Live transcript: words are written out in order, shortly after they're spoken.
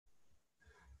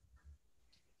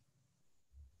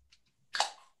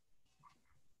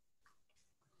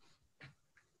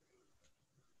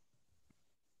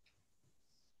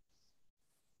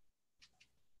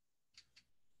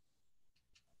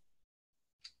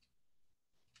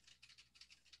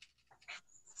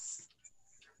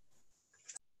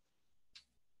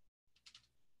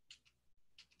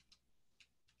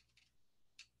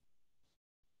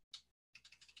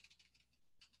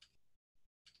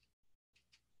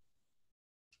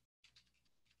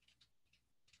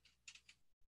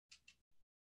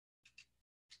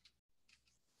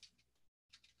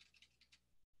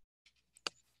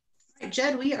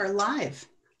right, Jed, we are live.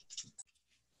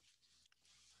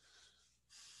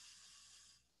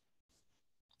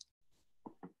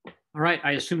 All right,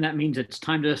 I assume that means it's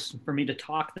time for me to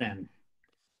talk then.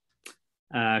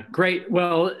 Great.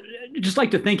 Well, just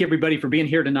like to thank everybody for being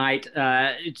here tonight.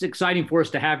 It's exciting for us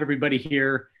to have everybody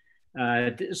here.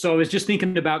 So I was just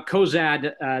thinking about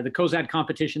Cozad, the Cozad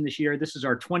competition this year. This is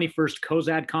our 21st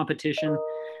Cozad competition.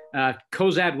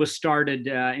 Cozad was started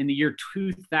in the year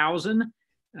 2000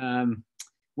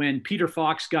 when Peter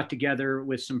Fox got together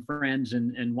with some friends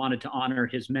and wanted to honor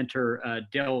his mentor,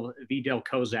 Del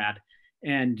Cozad,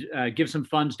 and give some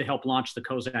funds to help launch the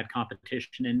Cozad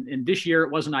competition. And this year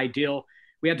it wasn't ideal.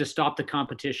 We had to stop the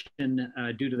competition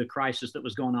due to the crisis that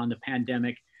was going on, the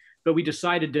pandemic. But we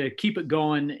decided to keep it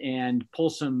going and pull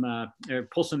some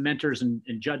mentors and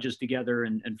judges together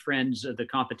and friends of the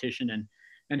competition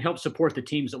and help support the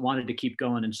teams that wanted to keep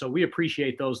going. And so we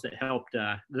appreciate those that helped,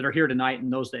 that are here tonight,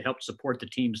 and those that helped support the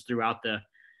teams throughout the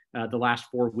last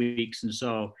 4 weeks. And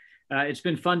so it's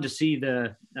been fun to see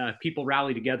the people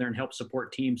rally together and help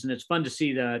support teams. And it's fun to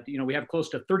see we have close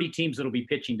to 30 teams that'll be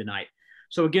pitching tonight.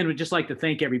 So again, we'd just like to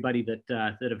thank everybody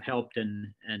that have helped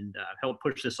and helped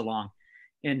push this along.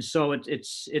 And so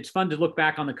it's fun to look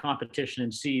back on the competition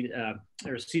and see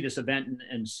this event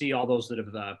and see all those that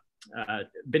have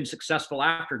been successful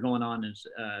after going on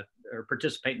or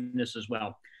participating in this as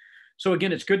well. So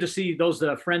again, it's good to see those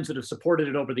friends that have supported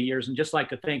it over the years, and just like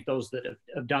to thank those that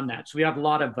have done that. So we have a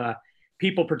lot of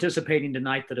people participating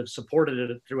tonight that have supported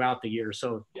it throughout the year.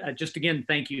 So just again,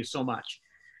 thank you so much.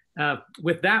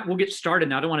 With that, we'll get started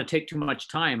now. I don't want to take too much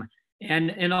time.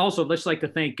 And also, let's like to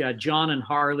thank John and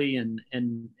Harley and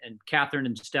Catherine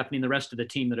and Stephanie and the rest of the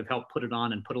team that have helped put it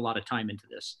on and put a lot of time into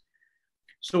this.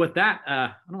 So with that,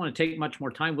 I don't want to take much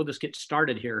more time. We'll just get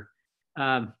started here.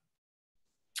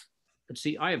 Let's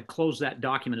see, I have closed that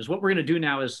document. What we're going to do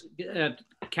now is,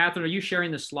 Catherine, are you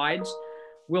sharing the slides?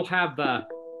 We'll have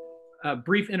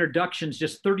brief introductions,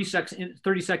 just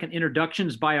 30-second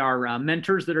introductions by our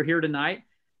mentors that are here tonight.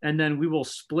 And then we will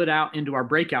split out into our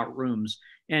breakout rooms.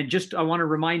 And just, I want to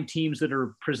remind teams that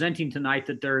are presenting tonight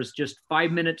that there's just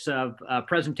 5 minutes of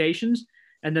presentations,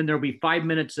 and then there'll be 5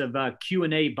 minutes of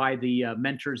Q&A by the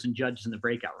mentors and judges in the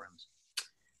breakout rooms.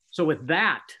 So with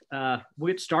that,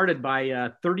 we'll get started by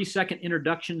 30-second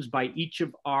introductions by each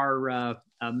of our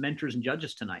mentors and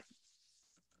judges tonight.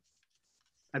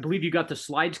 I believe you got the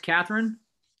slides, Catherine.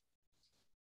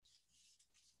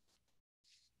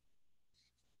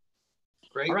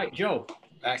 Great. All right, Joe.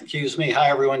 Excuse me. Hi,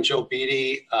 everyone. Joe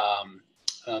Beatty,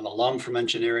 an alum from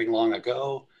engineering long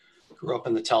ago. Grew up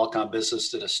in the telecom business,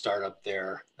 did a startup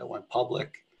there that went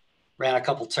public. Ran a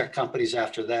couple tech companies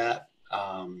after that.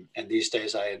 And these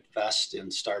days I invest in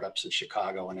startups in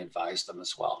Chicago and advise them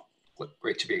as well.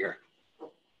 Great to be here.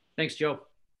 Thanks, Joe.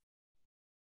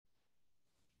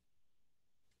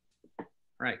 All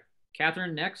right,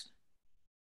 Catherine, next.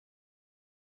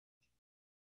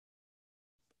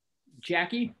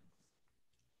 Jackie.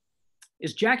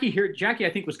 Is Jackie here? Jackie,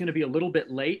 I think, was going to be a little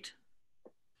bit late.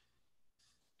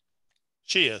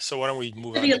 She is. So why don't we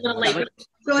move on? Maybe a little late.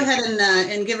 Go ahead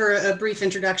and give her a brief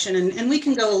introduction, and we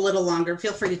can go a little longer.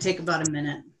 Feel free to take about a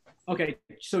minute. Okay.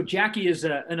 So Jackie is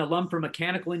an alum from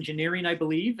mechanical engineering, I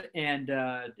believe, and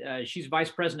she's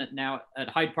vice president now at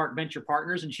Hyde Park Venture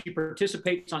Partners, and she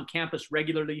participates on campus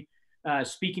regularly,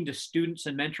 speaking to students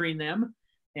and mentoring them,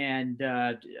 and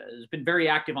has been very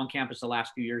active on campus the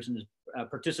last few years and has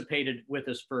participated with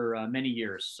us for many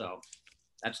years. So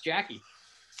that's Jackie,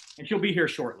 and she'll be here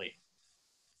shortly.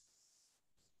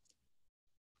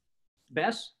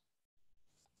 Bess?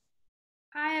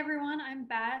 Hi, everyone. I'm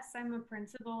Bess. I'm a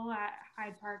principal at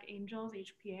Hyde Park Angels,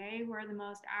 HPA. We're the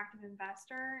most active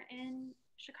investor in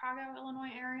Chicago,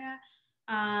 Illinois area,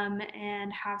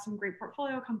 and have some great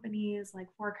portfolio companies like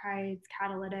Forkites,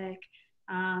 Catalytic.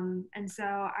 And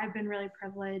so I've been really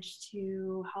privileged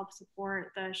to help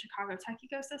support the Chicago tech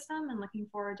ecosystem, and looking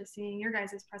forward to seeing your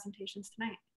guys' presentations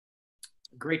tonight.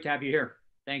 Great to have you here.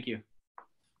 Thank you.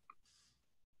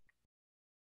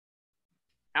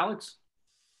 Alex?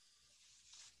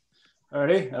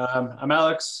 Alrighty, I'm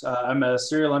Alex. I'm a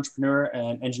serial entrepreneur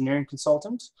and engineering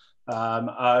consultant.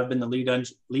 I've been the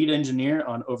lead engineer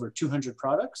on over 200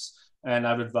 products, and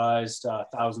I've advised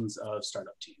thousands of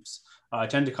startup teams. I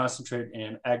tend to concentrate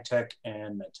in ag tech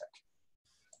and med tech.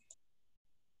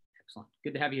 Excellent.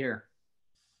 Good to have you here.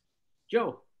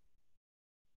 Joe.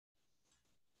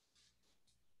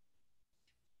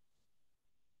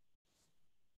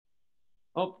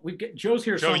 Oh, Joe's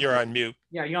here. Joe, you're on mute.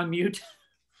 Yeah, you're on mute.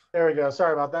 There we go.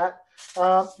 Sorry about that.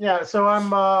 Yeah, so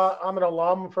I'm an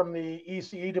alum from the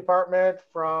ECE department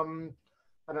from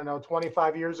I don't know,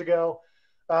 25 years ago.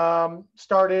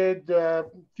 Started a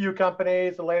few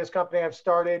companies. The latest company I've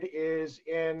started is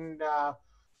in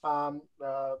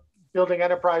building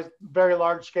very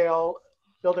large scale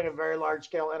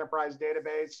enterprise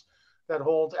database that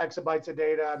holds exabytes of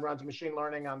data and runs machine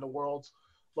learning on the world's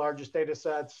largest data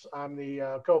sets. I'm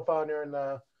the co-founder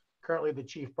and currently the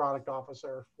chief product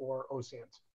officer for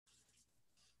Oceans.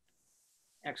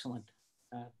 Excellent.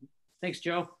 Thanks,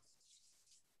 Joe.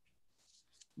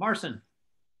 Marcin.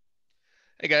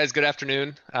 Hey guys, good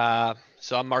afternoon.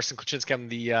 So I'm Marcin Kluczynski. I'm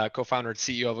the co-founder and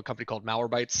CEO of a company called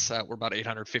Malwarebytes. We're about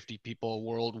 850 people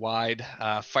worldwide,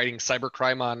 fighting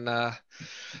cybercrime on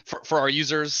for our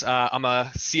users. I'm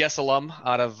a CS alum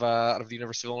out of the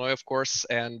University of Illinois, of course,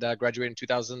 and graduated in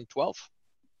 2012.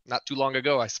 Not too long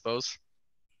ago, I suppose.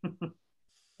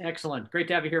 Excellent. Great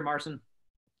to have you here, Marcin.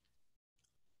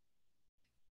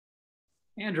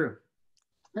 Andrew.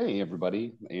 Hey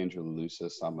everybody, Andrew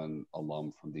Lucis. I'm an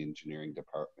alum from the engineering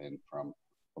department from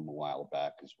a while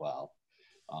back as well.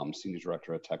 Senior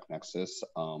director at TechNexus.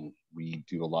 We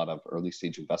do a lot of early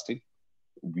stage investing.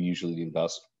 We usually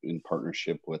invest in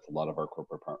partnership with a lot of our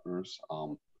corporate partners,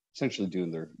 essentially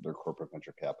doing their corporate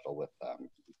venture capital with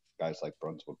guys like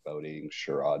Brunswick Boating,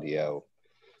 Shure Audio,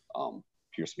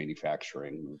 Pierce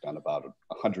Manufacturing. We've done about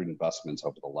 100 investments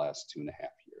over the last 2.5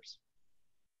 years.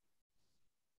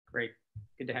 Great.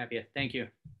 Good to have you. Thank you.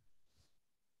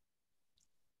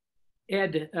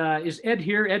 Ed, is Ed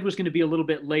here? Ed was going to be a little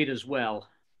bit late as well.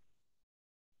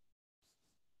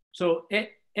 So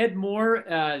Ed Moore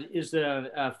is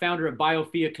the founder of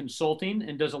Biophia Consulting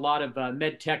and does a lot of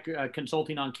med tech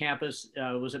consulting on campus.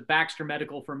 Was at Baxter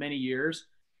Medical for many years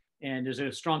and is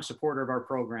a strong supporter of our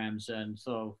programs. And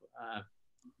so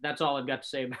that's all I've got to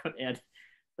say about Ed,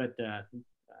 but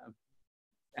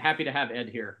happy to have Ed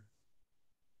here.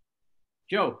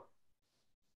 Joe.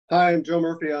 Hi, I'm Joe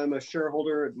Murphy. I'm a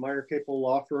shareholder at Meyer Capel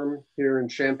Law Firm here in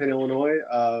Champaign, Illinois.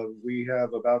 We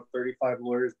have about 35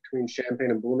 lawyers between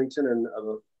Champaign and Bloomington, and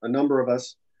a number of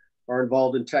us are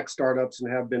involved in tech startups and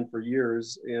have been for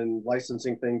years in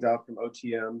licensing things out from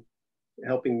OTM,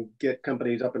 helping get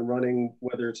companies up and running,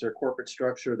 whether it's their corporate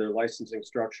structure, their licensing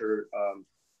structure,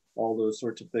 all those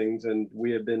sorts of things. And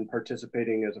we have been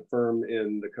participating as a firm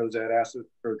in the Cozad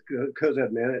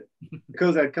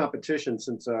competition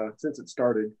since it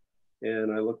started.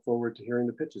 And I look forward to hearing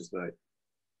the pitches tonight.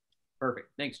 Perfect.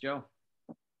 Thanks, Joe.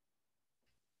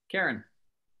 Karen.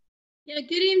 Yeah,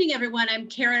 good evening, everyone. I'm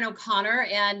Karen O'Connor,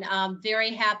 and I'm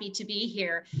very happy to be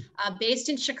here. Based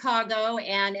in Chicago,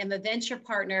 and am a venture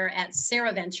partner at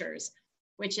Sarah Ventures,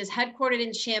 which is headquartered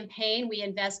in Champaign. We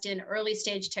invest in early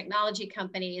stage technology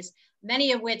companies,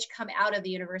 many of which come out of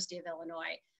the University of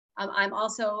Illinois. I'm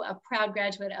also a proud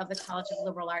graduate of the College of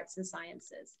Liberal Arts and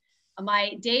Sciences.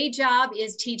 My day job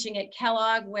is teaching at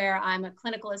Kellogg, where I'm a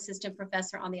clinical assistant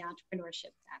professor on the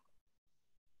entrepreneurship faculty.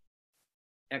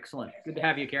 Excellent. Good to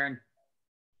have you, Karen.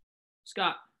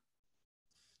 Scott.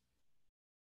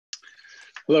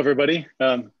 Hello, everybody.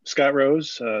 Scott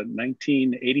Rose,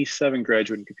 1987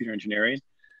 graduate in computer engineering.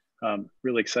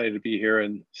 Really excited to be here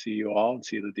and see you all and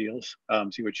see the deals,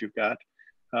 see what you've got.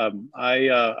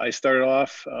 I started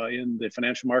off in the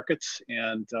financial markets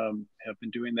and have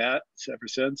been doing that ever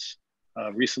since.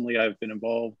 Recently, I've been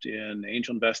involved in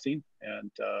angel investing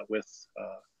and with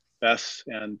Bess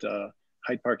and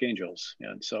Hyde Park Angels.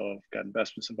 And so I've got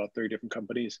investments in about 30 different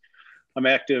companies. I'm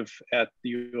active at the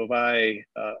U of I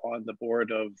on the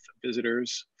board of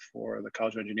visitors for the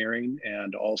College of Engineering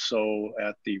and also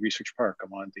at the Research Park.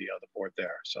 I'm on the board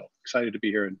there. So excited to be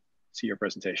here and see your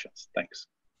presentations. Thanks.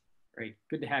 Great.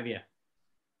 Good to have you.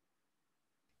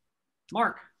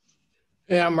 Mark.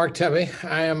 Yeah, I'm Mark Tebbe.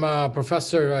 I am a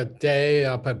professor at Day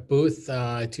up at Booth.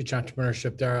 I teach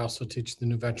entrepreneurship there. I also teach the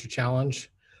New Venture Challenge.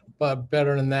 But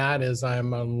better than that is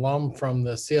I'm an alum from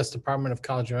the CS Department of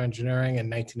College of Engineering in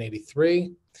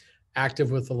 1983, active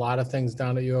with a lot of things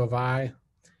down at U of I,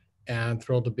 and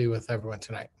thrilled to be with everyone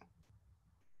tonight.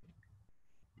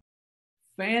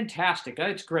 Fantastic.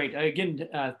 That's great. Again,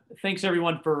 thanks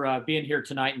everyone for being here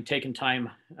tonight and taking time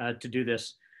to do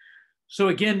this. So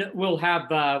again, we're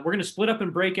going to split up in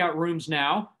breakout rooms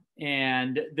now.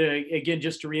 And again,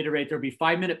 just to reiterate, there'll be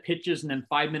 5-minute pitches and then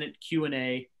 5-minute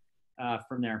Q&A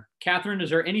from there. Catherine, is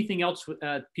there anything else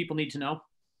people need to know?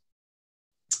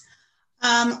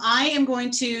 I am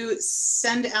going to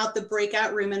send out the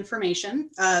breakout room information.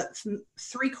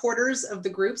 3/4 of the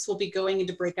groups will be going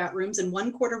into breakout rooms and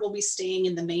 1/4 will be staying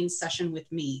in the main session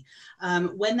with me.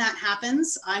 When that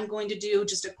happens, I'm going to do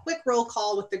just a quick roll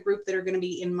call with the group that are going to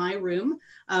be in my room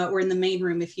or in the main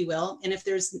room, if you will. And if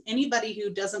there's anybody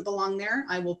who doesn't belong there,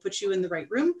 I will put you in the right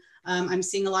room. I'm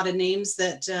seeing a lot of names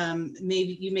that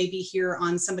maybe you may be here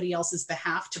on somebody else's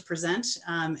behalf to present,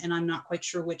 and I'm not quite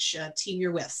sure which team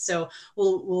you're with. So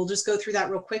we'll just go through that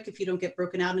real quick if you don't get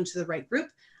broken out into the right group,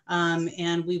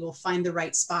 and we will find the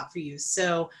right spot for you.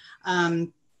 So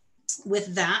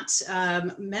with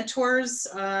that, mentors,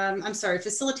 I'm sorry,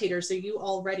 facilitators, are you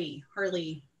all ready?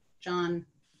 Harley, John,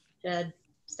 Jed,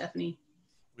 Stephanie?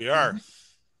 We are.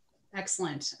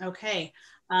 Excellent. Okay.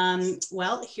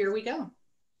 Well, here we go.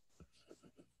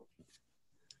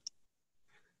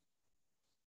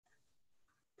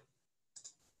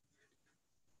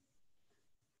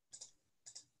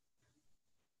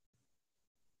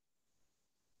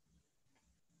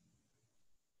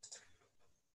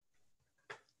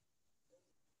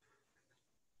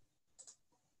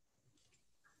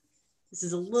 This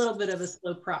is a little bit of a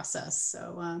slow process,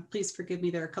 so please forgive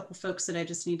me. There are a couple folks that I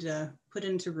just need to put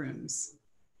into rooms.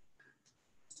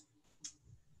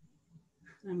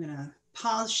 I'm gonna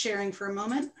pause sharing for a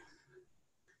moment.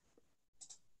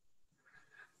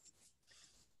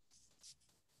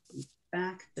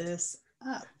 Back this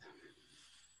up.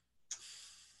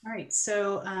 All right,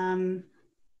 so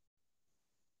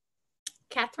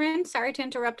Catherine, sorry to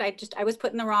interrupt. I was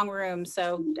put in the wrong room,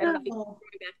 so I don't know if you can go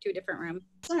back to a different room.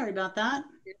 Sorry about that.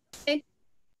 Okay.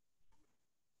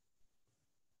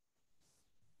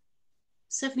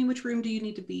 Stephanie, which room do you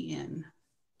need to be in?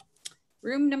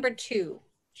 Room number 2.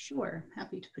 Sure,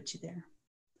 happy to put you there.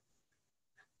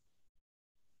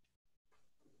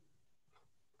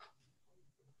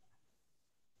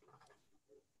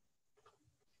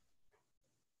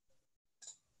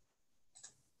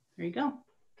 There you go.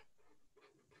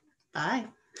 Bye.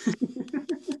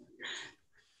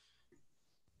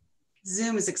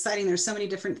 Zoom is exciting. There's so many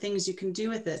different things you can do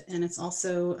with it. And it's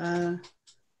also,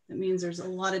 it means there's a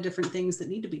lot of different things that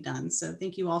need to be done. So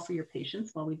thank you all for your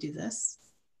patience while we do this.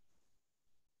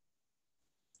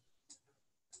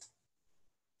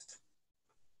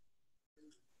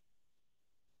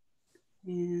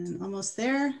 And almost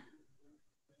there.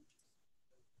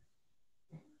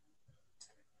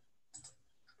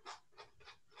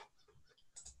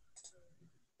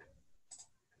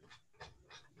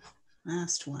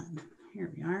 Last one.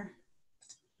 Here we are.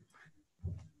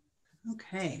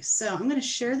 Okay, so I'm going to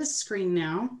share the screen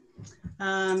now.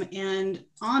 And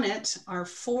on it are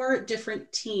 4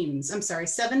 different teams. I'm sorry,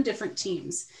 7 different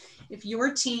teams. If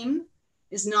your team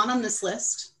is not on this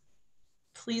list,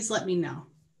 please let me know.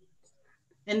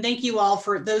 And thank you all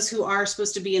for those who are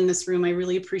supposed to be in this room. I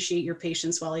really appreciate your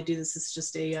patience while I do this. It's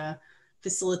just a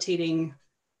facilitating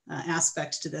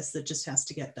aspect to this that just has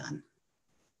to get done.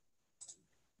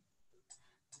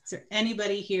 Is there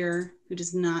anybody here who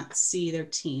does not see their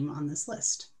team on this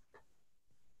list?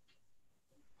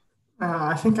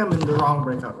 I think I'm in the wrong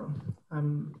breakout room.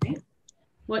 Okay.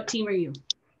 What team are you?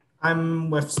 I'm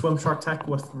with Swim Shark Tech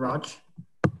with Raj.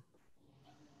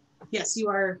 Yes, you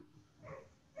are.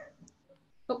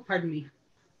 Oh, pardon me.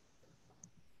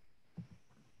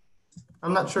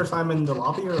 I'm not sure if I'm in the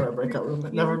lobby or a breakout room.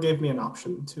 It never gave me an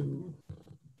option to.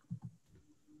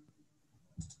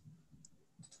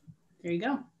 There you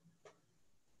go.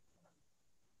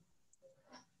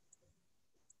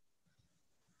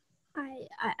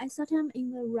 I thought I'm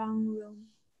in the wrong room.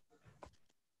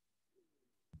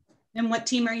 And what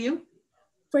team are you?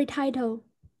 Free title.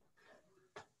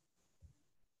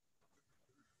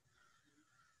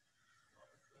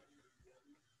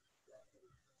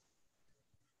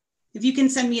 If you can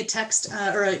send me a text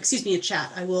or excuse me, a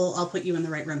chat, I'll put you in the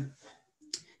right room.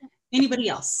 Anybody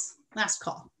else? Last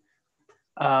call.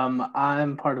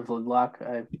 I'm part of Lidlock.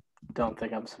 I don't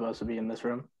think I'm supposed to be in this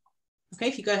room. Okay,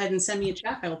 if you go ahead and send me a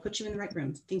chat, I will put you in the right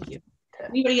room. Thank you. Okay.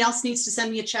 Anybody else needs to send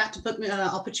me a chat to put me,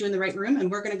 I'll put you in the right room, and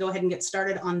we're going to go ahead and get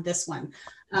started on this one.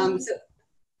 So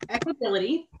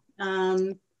equability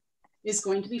is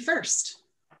going to be first.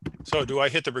 So do I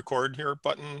hit the record here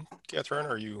button, Catherine,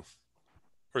 or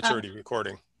it's already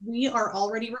recording? We are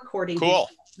already recording. Cool.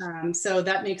 So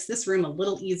that makes this room a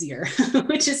little easier,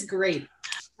 which is great.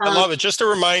 I love it. Just to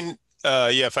remind,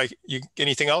 yeah,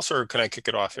 anything else, or can I kick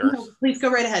it off here? No, please go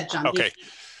right ahead, John. Okay.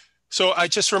 So I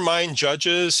just remind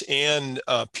judges and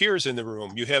peers in the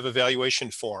room, you have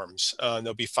evaluation forms.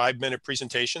 There'll be 5-minute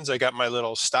presentations. I got my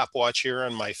little stopwatch here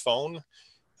on my phone,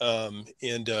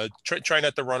 and try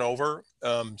not to run over.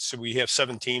 So we have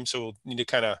 7 teams, so we'll need to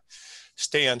kind of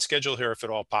stay on schedule here if at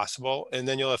all possible. And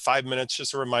then you'll have 5 minutes,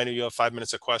 just a reminder, you'll have 5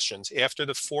 minutes of questions. After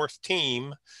the 4th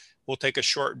team, we'll take a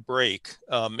short break.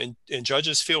 And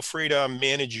judges, feel free to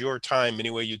manage your time any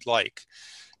way you'd like.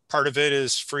 Part of it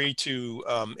is free to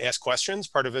ask questions.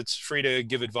 Part of it's free to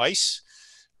give advice.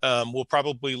 We'll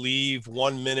probably leave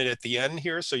 1 minute at the end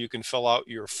here so you can fill out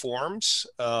your forms,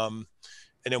 and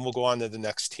then we'll go on to the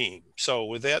next team. So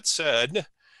with that said,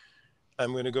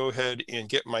 I'm going to go ahead and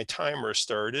get my timer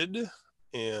started.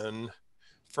 And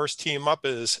first team up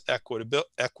is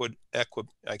equitability.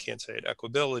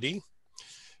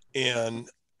 And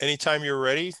anytime you're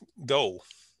ready, go.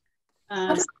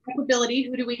 Equitability,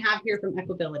 who do we have here from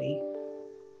Equitability?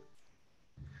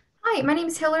 Hi, my name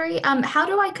is Hillary. How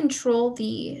do I control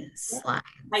the slides?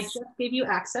 I just gave you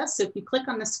access. So if you click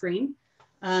on the screen,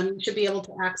 you should be able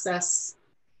to access.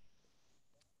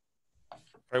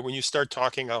 All right, when you start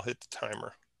talking, I'll hit the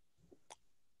timer.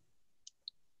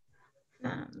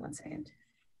 1 second.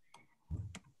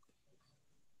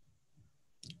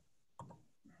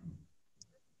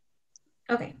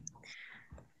 Okay.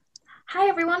 Hi,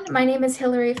 everyone. My name is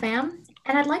Hillary Pham,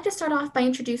 and I'd like to start off by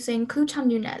introducing Cozad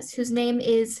Nunez, whose name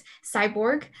is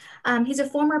Cyborg. He's a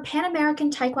former Pan-American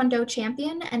Taekwondo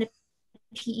champion and a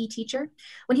PE teacher.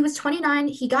 When he was 29,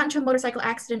 he got into a motorcycle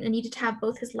accident and needed to have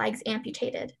both his legs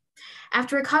amputated.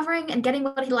 After recovering and getting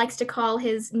what he likes to call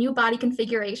his new body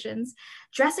configurations,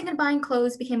 dressing and buying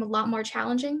clothes became a lot more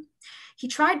challenging. He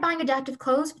tried buying adaptive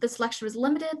clothes, but the selection was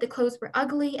limited, the clothes were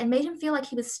ugly, and made him feel like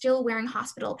he was still wearing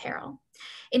hospital apparel.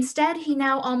 Instead, he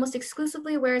now almost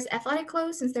exclusively wears athletic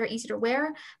clothes since they're easy to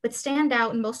wear, but stand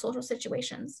out in most social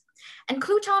situations. And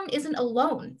Cozad isn't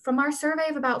alone. From our survey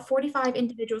of about 45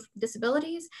 individuals with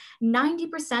disabilities,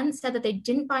 90% said that they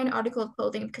didn't buy an article of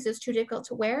clothing because it was too difficult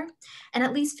to wear, and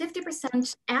at least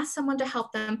 50% asked someone to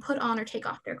help them put on or take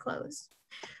off their clothes.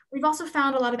 We've also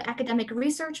found a lot of academic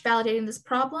research validating this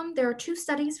problem. There are 2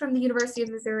 studies from the University of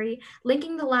Missouri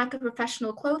linking the lack of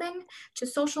professional clothing to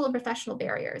social and professional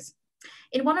barriers.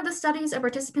 In one of the studies, a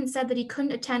participant said that he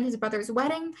couldn't attend his brother's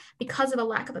wedding because of a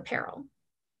lack of apparel.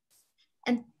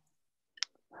 And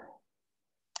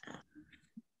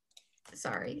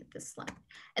sorry, this slide.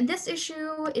 And this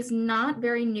issue is not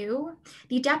very new.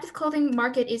 The adaptive clothing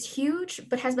market is huge,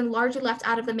 but has been largely left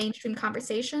out of the mainstream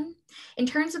conversation. In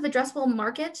terms of the addressable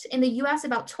market, in the US,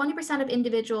 about 20% of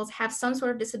individuals have some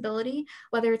sort of disability,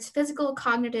 whether it's physical,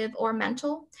 cognitive, or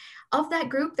mental. Of that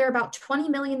group, there are about 20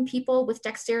 million people with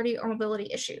dexterity or mobility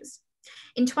issues.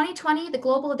 In 2020, the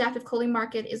global adaptive clothing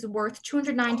market is worth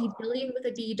 $290 billion with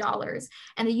a B dollars,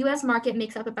 and the US market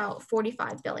makes up about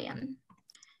 $45 billion.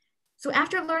 So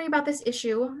after learning about this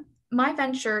issue, my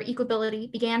venture,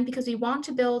 Equability, began because we want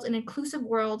to build an inclusive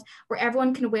world where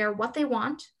everyone can wear what they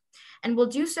want, and we'll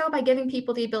do so by giving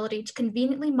people the ability to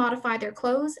conveniently modify their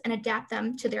clothes and adapt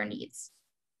them to their needs.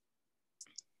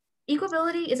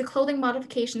 Equability is a clothing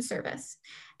modification service,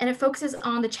 and it focuses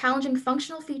on the challenging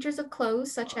functional features of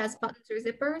clothes, such as buttons or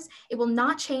zippers. It will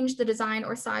not change the design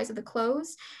or size of the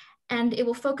clothes, and it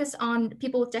will focus on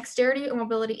people with dexterity or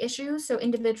mobility issues, so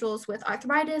individuals with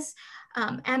arthritis,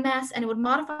 MS, and it would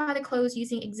modify the clothes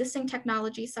using existing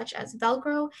technology such as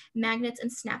Velcro, magnets,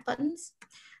 and snap buttons.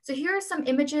 So here are some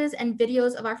images and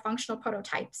videos of our functional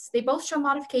prototypes. They both show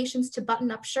modifications to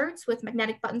button-up shirts with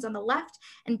magnetic buttons on the left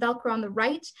and Velcro on the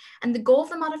right. And the goal of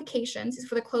the modifications is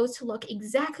for the clothes to look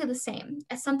exactly the same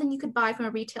as something you could buy from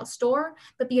a retail store,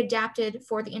 but be adapted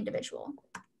for the individual.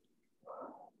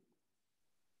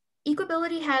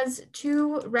 Equability has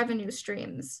 2 revenue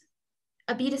streams.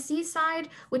 A B2C side,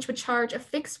 which would charge a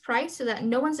fixed price so that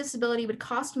no one's disability would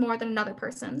cost more than another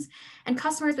person's, and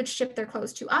customers would ship their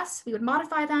clothes to us, we would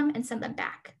modify them and send them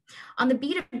back. On the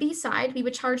B2B side, we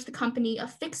would charge the company a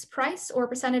fixed price or a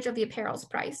percentage of the apparel's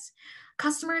price.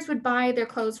 Customers would buy their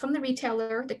clothes from the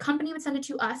retailer, the company would send it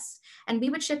to us, and we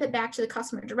would ship it back to the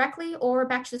customer directly or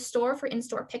back to the store for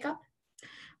in-store pickup.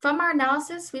 From our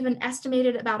analysis, we've been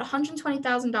estimated about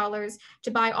 $120,000 to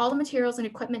buy all the materials and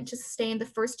equipment to sustain the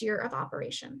first year of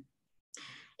operation.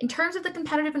 In terms of the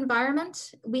competitive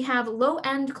environment, we have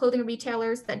low-end clothing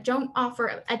retailers that don't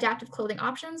offer adaptive clothing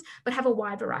options, but have a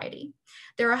wide variety.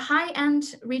 There are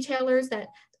high-end retailers that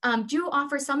do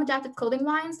offer some adaptive clothing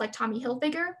lines like Tommy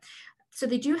Hilfiger. So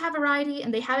they do have variety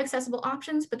and they have accessible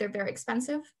options, but they're very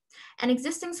expensive. And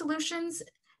existing solutions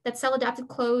that sell adaptive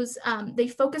clothes, they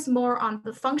focus more on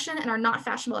the function and are not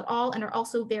fashionable at all and are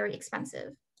also very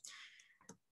expensive.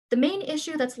 The main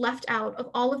issue that's left out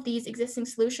of all of these existing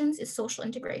solutions is social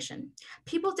integration.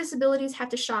 People with disabilities have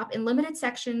to shop in limited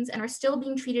sections and are still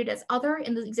being treated as other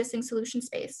in the existing solution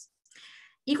space.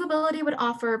 Equability would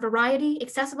offer variety,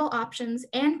 accessible options,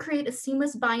 and create a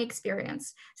seamless buying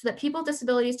experience so that people with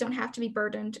disabilities don't have to be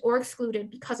burdened or excluded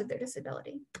because of their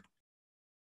disability.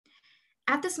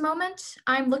 At this moment,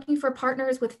 I'm looking for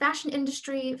partners with fashion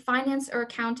industry, finance or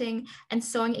accounting, and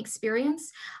sewing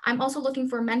experience. I'm also looking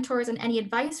for mentors and any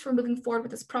advice for moving forward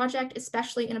with this project,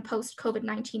 especially in a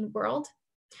post-COVID-19 world.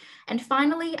 And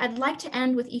finally, I'd like to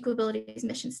end with Equability's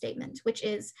mission statement, which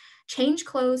is change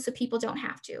clothes so people don't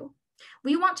have to.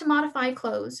 We want to modify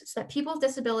clothes so that people with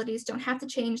disabilities don't have to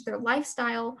change their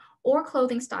lifestyle or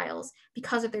clothing styles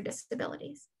because of their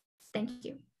disabilities. Thank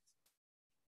you.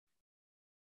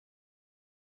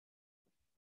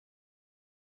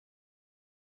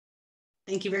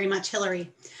 Thank you very much,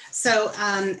 Hillary. So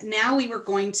now we were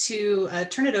going to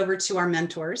turn it over to our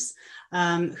mentors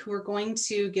who are going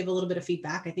to give a little bit of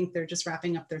feedback. I think they're just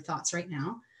wrapping up their thoughts right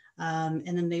now. And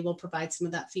then they will provide some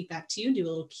of that feedback to you, do a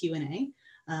little Q&A.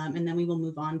 And then we will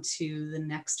move on to the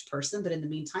next person. But in the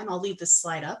meantime, I'll leave this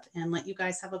slide up and let you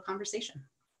guys have a conversation.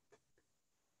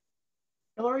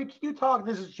 Hillary, can you talk,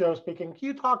 this is Joe speaking, can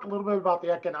you talk a little bit about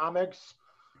the economics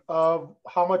of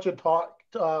how much it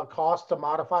costs to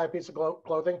modify a piece of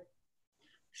clothing?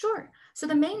 Sure. So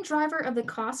the main driver of the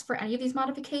cost for any of these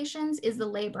modifications is the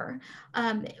labor.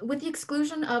 With the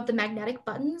exclusion of the magnetic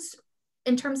buttons,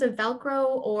 in terms of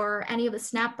Velcro or any of the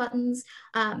snap buttons,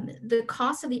 the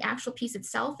cost of the actual piece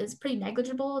itself is pretty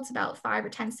negligible. It's about 5 or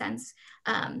 10 cents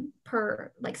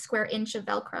per square inch of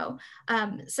Velcro.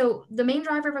 So the main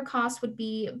driver of a cost would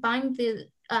be buying the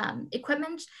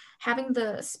equipment, having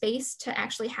the space to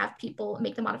actually have people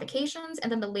make the modifications,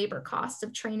 and then the labor costs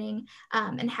of training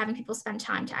and having people spend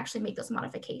time to actually make those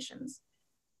modifications.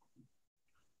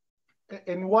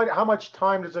 And how much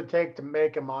time does it take to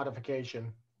make a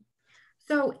modification?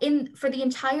 So for the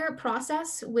entire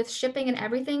process with shipping and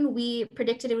everything, we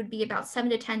predicted it would be about 7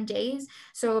 to 10 days.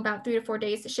 So about 3 to 4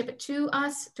 days to ship it to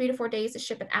us, 3 to 4 days to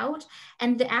ship it out.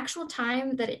 And the actual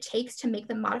time that it takes to make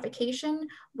the modification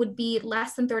would be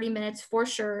less than 30 minutes for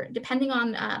sure, depending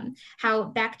on how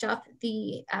backed up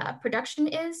the production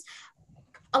is.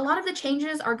 A lot of the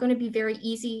changes are going to be very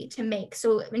easy to make.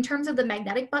 So in terms of the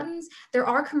magnetic buttons, there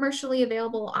are commercially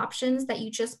available options that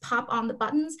you just pop on the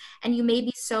buttons and you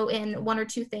maybe sew in 1 or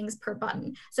 2 things per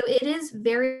button. So it is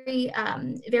very,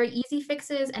 very easy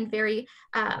fixes and very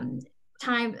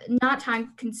not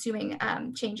time consuming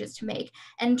changes to make.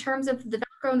 And in terms of the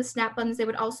Velcro and the snap buttons, they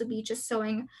would also be just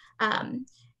sewing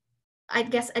I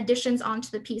guess, additions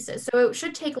onto the pieces. So it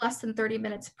should take less than 30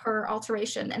 minutes per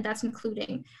alteration, and that's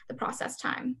including the process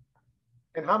time.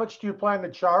 And how much do you plan to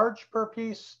charge per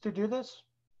piece to do this?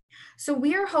 So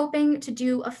we are hoping to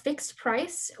do a fixed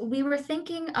price. We were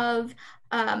thinking of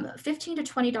 $15 to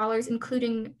 $20,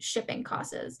 including shipping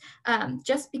costs,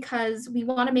 just because we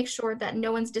want to make sure that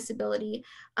no one's disability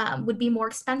would be more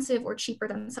expensive or cheaper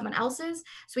than someone else's.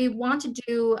 So we want to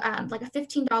do like a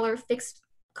 $15 fixed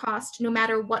cost no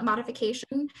matter what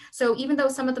modification. So even though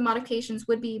some of the modifications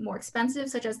would be more expensive,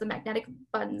 such as the magnetic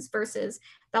buttons versus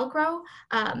Velcro,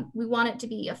 we want it to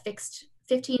be a fixed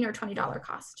 $15 or $20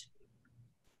 cost.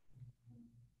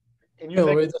 And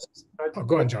Hillary,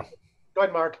 go ahead, Joe. Go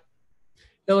ahead, Mark.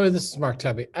 Hillary, this is Mark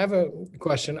Tebby. I have a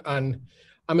question on,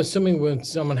 I'm assuming when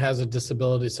someone has a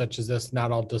disability such as this,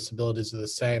 not all disabilities are the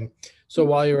same. So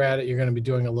while you're at it, you're going to be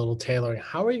doing a little tailoring.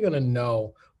 How are you going to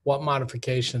know what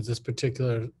modifications this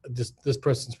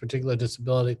person's particular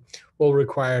disability will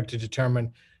require to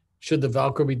determine, should the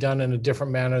Velcro be done in a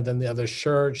different manner than the other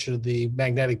shirt? Should the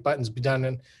magnetic buttons be done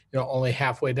in, only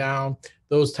halfway down?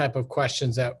 Those type of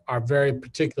questions that are very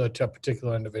particular to a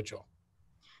particular individual.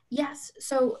 Yes.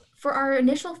 So for our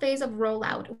initial phase of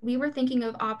rollout, we were thinking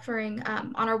of offering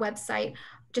on our website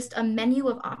just a menu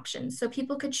of options. So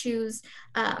people could choose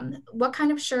what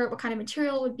kind of shirt, what kind of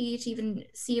material it would be to even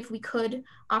see if we could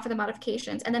offer the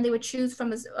modifications. And then they would choose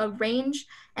from a range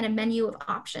and a menu of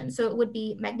options. So it would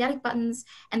be magnetic buttons,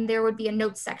 and there would be a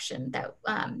notes section that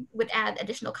would add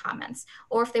additional comments.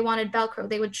 Or if they wanted Velcro,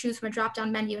 they would choose from a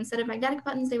drop-down menu. Instead of magnetic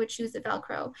buttons, they would choose the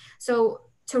Velcro. So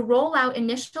to roll out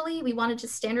initially, we wanted to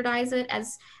standardize it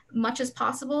as much as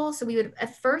possible. So we would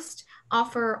at first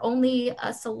offer only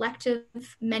a selective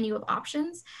menu of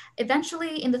options.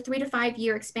 Eventually, in the 3 to 5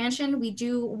 year expansion, we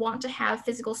do want to have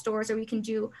physical stores where we can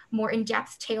do more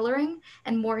in-depth tailoring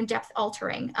and more in-depth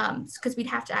altering, because we'd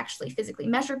have to actually physically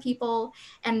measure people.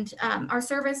 And our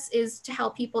service is to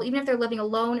help people, even if they're living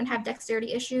alone and have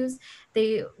dexterity issues,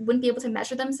 they wouldn't be able to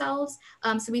measure themselves.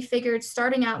 So we figured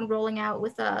starting out and rolling out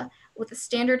with a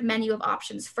standard menu of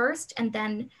options first, and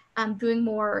then doing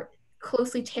more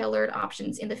closely tailored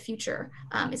options in the future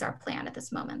is our plan at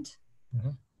this moment.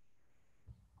 Mm-hmm.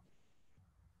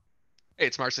 Hey,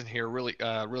 it's Marcin here. Really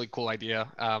cool idea.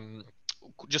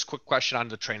 Just quick question on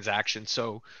the transaction.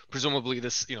 So presumably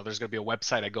this, there's going to be a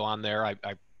website. I go on there.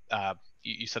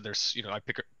 You said there's, I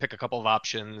pick a couple of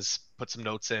options, put some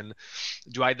notes in.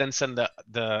 Do I then send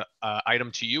the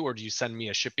item to you, or do you send me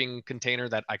a shipping container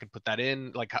that I could put that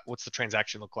in? Like, what's the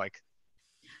transaction look like?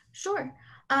 Sure.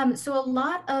 So a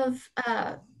lot of,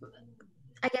 I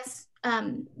guess,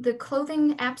 the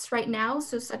clothing apps right now,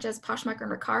 so such as Poshmark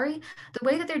and Mercari, the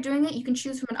way that they're doing it, you can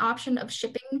choose from an option of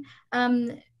shipping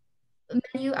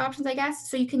menu options, I guess.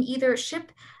 So you can either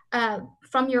ship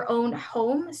from your own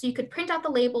home. So you could print out the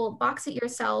label, box it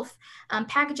yourself,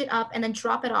 package it up, and then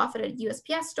drop it off at a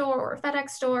USPS store or a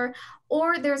FedEx store.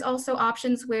 Or there's also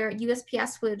options where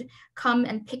USPS would come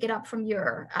and pick it up from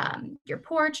your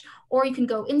porch, or you can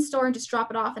go in store and just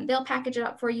drop it off and they'll package it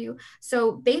up for you.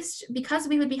 So because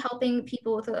we would be helping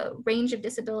people with a range of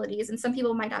disabilities and some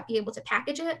people might not be able to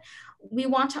package it, we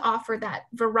want to offer that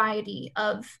variety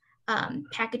of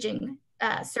packaging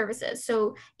services.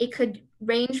 So it could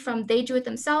range from they do it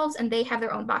themselves and they have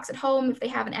their own box at home. If they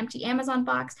have an empty Amazon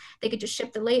box, they could just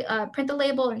print the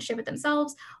label and ship it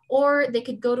themselves, or they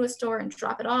could go to a store and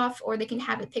drop it off, or they can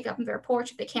have it pick up on their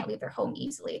porch if they can't leave their home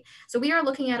easily. So we are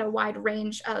looking at a wide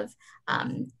range of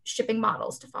shipping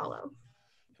models to follow.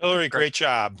 Hillary, great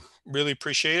job. Really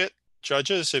appreciate it.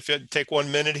 Judges, if you'd take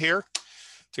 1 minute here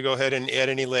to go ahead and add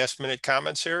any last minute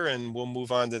comments here, and we'll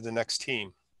move on to the next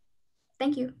team.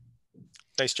 Thank you.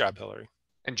 Nice job, Hillary.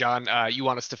 And John, you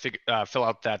want us to fill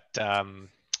out that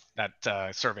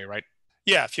survey, right?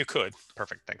 Yeah, if you could.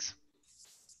 Perfect, thanks.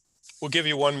 We'll give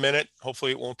you 1 minute.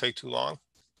 Hopefully it won't take too long.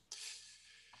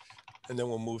 And then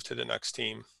we'll move to the next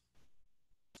team.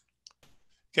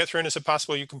 Catherine, is it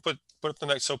possible you can put up the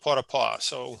next pas?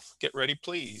 So get ready,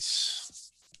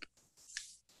 please.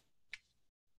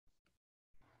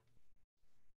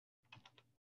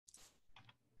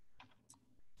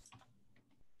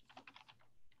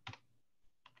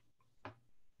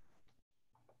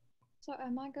 So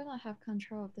am I gonna have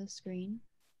control of the screen?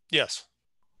 Yes.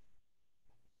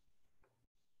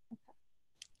 Okay.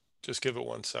 Just give it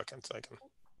 1 second so I can.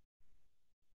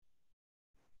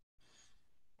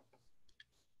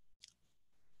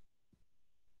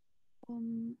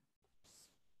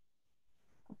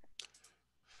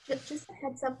 Just a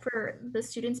heads up for the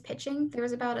students pitching,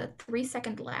 there's about a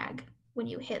 3-second lag when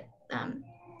you hit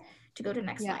to go to the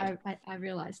next slide. Yeah, I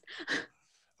realized.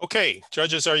 Okay,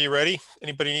 judges, are you ready?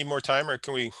 Anybody need more time or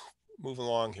can we move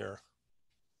along here?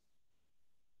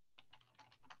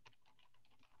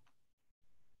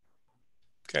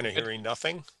 Kind of hearing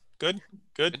nothing. Good,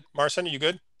 good. Marcin, are you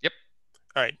good? Yep.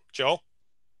 All right, Joe?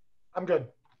 I'm good.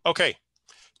 Okay,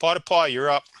 Paw, you're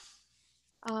up.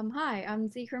 Hi, I'm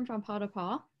Zikran from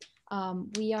Paw.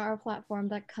 We are a platform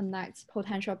that connects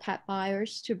potential pet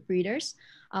buyers to breeders.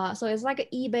 So it's like an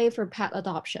eBay for pet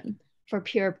adoption for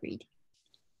pure breed.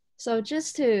 So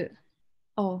just to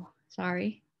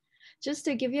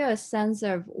give you a sense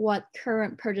of what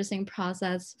current purchasing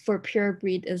process for pure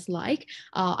breed is like,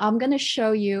 I'm gonna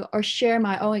show you or share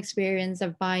my own experience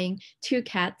of buying 2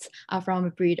 cats from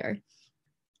a breeder.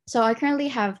 So I currently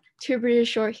have 2 British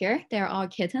Short here. They're all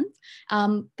kittens.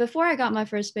 Before I got my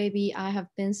first baby, I have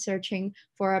been searching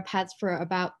for a pet for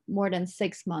about more than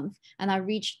 6 months. And I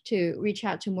reach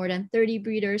out to more than 30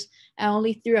 breeders and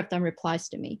only 3 of them replies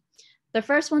to me. The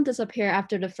first one disappeared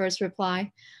after the first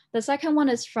reply. The second one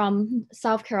is from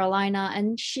South Carolina,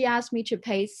 and she asked me to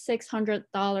pay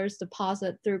 $600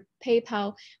 deposit through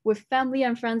PayPal with family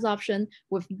and friends option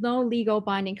with no legal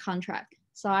binding contract.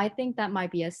 So I think that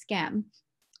might be a scam.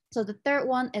 So the third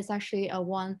one is actually a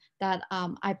one that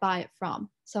I buy it from.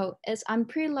 So I'm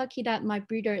pretty lucky that my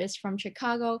breeder is from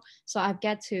Chicago, so I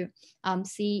get to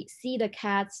see the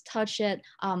cats, touch it,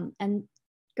 and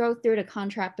go through the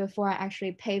contract before I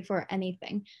actually pay for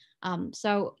anything.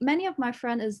 So many of my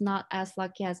friends is not as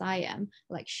lucky as I am.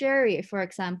 Like Sherry, for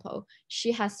example,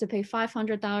 she has to pay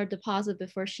 $500 deposit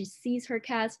before she sees her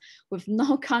cats with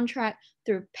no contract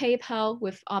through PayPal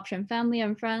with option family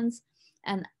and friends.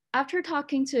 And after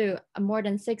talking to more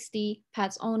than 60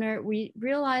 pets owner, we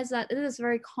realized that it is a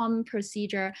very common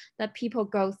procedure that people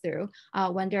go through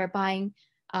when they're buying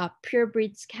pure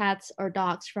breeds cats or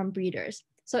dogs from breeders.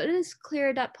 So it is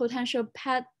clear that potential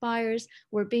pet buyers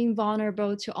were being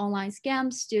vulnerable to online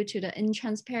scams due to the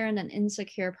intransparent and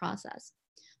insecure process.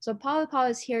 So Paw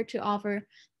is here to offer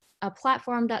a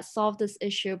platform that solves this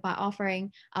issue by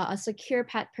offering a secure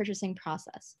pet purchasing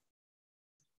process.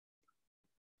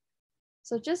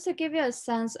 So just to give you a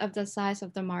sense of the size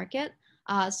of the market,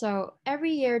 so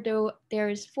every year there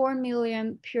is 4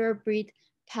 million pure breed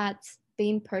pets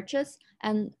being purchased,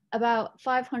 and about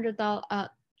 $500,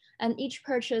 and each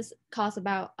purchase costs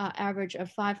about average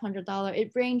of $500.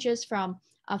 It ranges from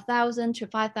 $1,000 to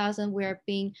 $5,000. We're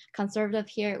being conservative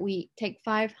here. We take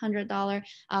 $500,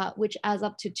 which adds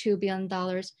up to $2 billion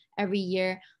every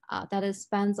year that is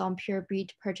spent on pure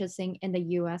breed purchasing in the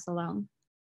US alone.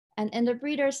 And in the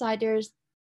breeder side, there's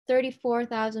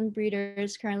 34,000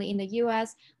 breeders currently in the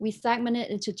US. We segment it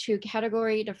into two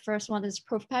categories. The first one is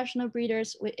professional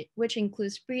breeders, which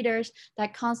includes breeders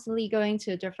that constantly going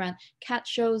to different cat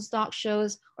shows, dog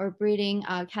shows, or breeding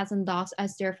cats and dogs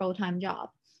as their full-time job.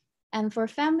 And for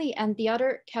family, and the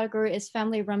other category is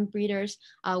family-run breeders,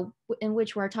 in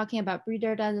which we're talking about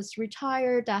breeder that is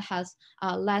retired, that has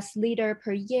less litter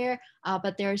per year,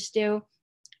 but they're still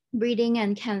breeding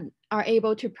and are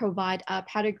able to provide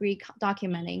pedigree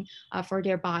documenting for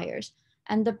their buyers.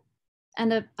 And the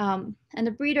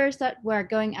breeders that we're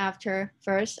going after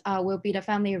first will be the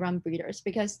family-run breeders,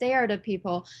 because they are the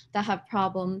people that have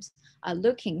problems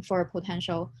looking for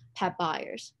potential pet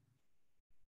buyers.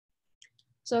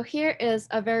 So here is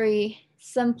a very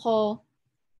simple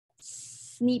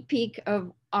sneak peek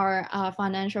of our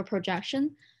financial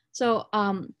projection. So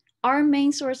our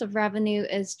main source of revenue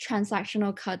is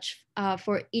transactional cuts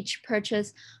for each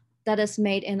purchase that is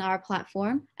made in our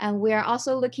platform. And we are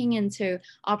also looking into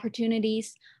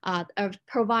opportunities of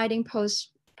providing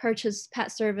post-purchase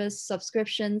pet service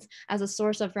subscriptions as a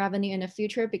source of revenue in the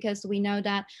future, because we know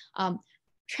that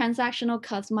transactional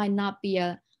cuts might not be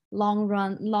a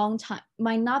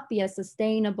might not be a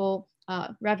sustainable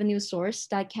revenue source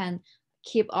that can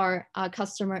keep our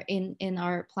customer in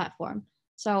our platform.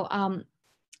 So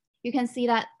you can see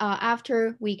that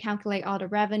after we calculate all the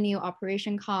revenue,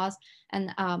 operation costs,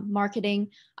 and marketing,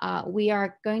 we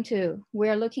are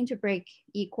looking to break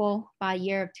equal by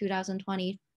year of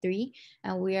 2023,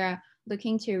 and we are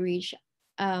looking to reach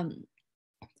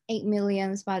 8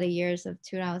 million by the years of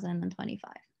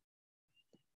 2025.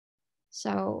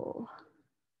 So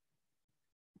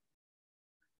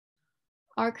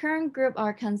our current group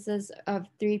consists of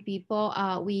 3 people.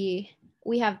 We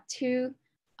have 2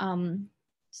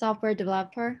 software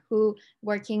developer who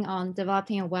working on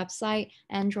developing a website,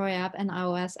 Android app, and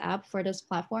iOS app for this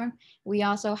platform. We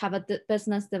also have a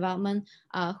business development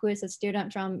who is a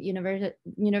student from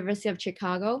University of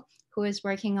Chicago who is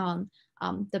working on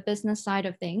the business side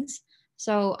of things.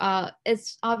 So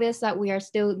it's obvious that we are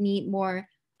still need more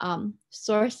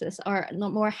sources or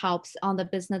more helps on the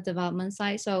business development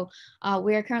side. So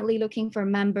we are currently looking for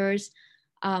members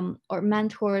or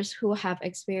mentors who have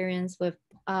experience with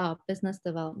business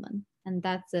development. And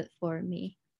that's it for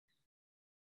me.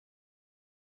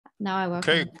 Now I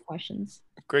welcome questions.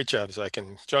 Great job, Zach.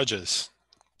 And judges,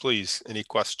 please, any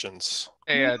questions?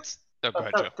 Hey, it's go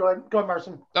ahead, Joe. Go ahead,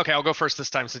 Marcin. Okay, I'll go first this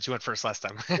time since you went first last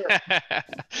time.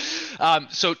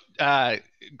 Sure.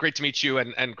 Great to meet you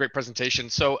and great presentation.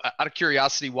 So out of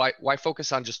curiosity, why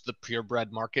focus on just the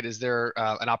purebred market? Is there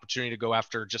an opportunity to go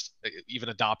after just even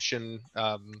adoption?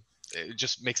 It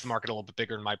just makes the market a little bit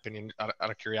bigger, in my opinion, out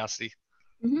of curiosity.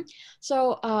 Mm-hmm.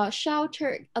 So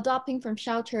adopting from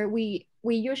shelter, we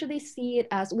usually see it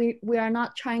as we are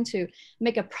not trying to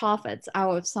make a profit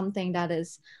out of something that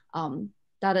is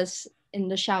in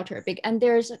the shelter. And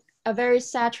there's a very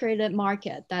saturated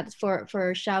market that's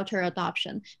for shelter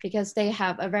adoption, because they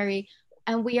have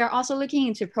and we are also looking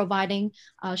into providing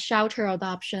shelter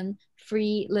adoption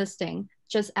free listing,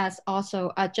 just as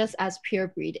pure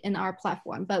breed in our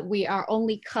platform, but we are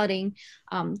only cutting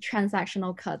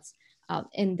transactional cuts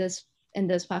in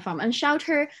this platform. And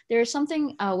shelter, there's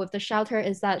something with the shelter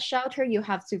is that shelter, you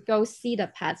have to go see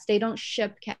the pets. They don't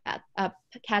ship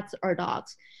cats or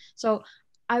dogs. So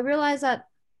I realized that,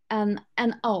 in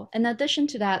addition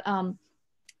to that,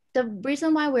 the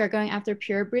reason why we're going after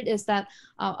pure breed is that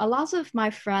a lot of my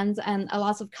friends and a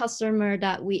lot of customers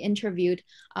that we interviewed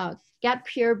get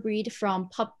pure breed from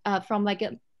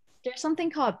there's something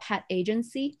called a pet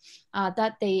agency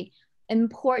that they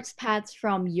import pets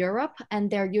from Europe, and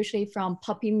they're usually from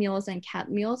puppy mills and cat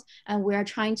mills. And we're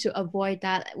trying to avoid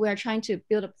that. We're trying to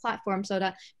build a platform so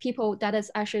that people that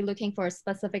is actually looking for a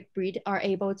specific breed are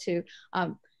able to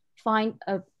find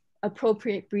a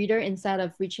appropriate breeder instead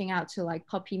of reaching out to like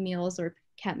puppy mills or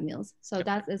cat mills. So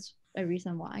that is a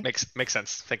reason why. Makes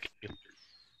sense. Thank you.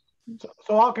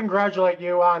 So I'll congratulate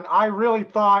you on, I really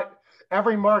thought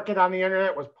every market on the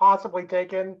internet was possibly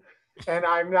taken, and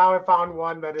I now have found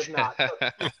one that is not.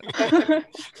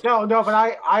 No, but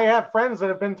I have friends that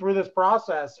have been through this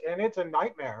process, and it's a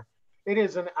nightmare. It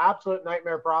is an absolute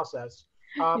nightmare process.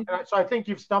 So I think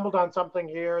you've stumbled on something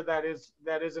here that is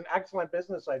an excellent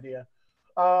business idea.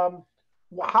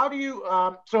 How do you,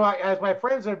 as my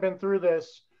friends have been through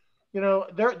this,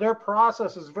 their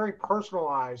process is very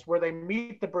personalized, where they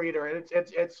meet the breeder, and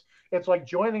it's like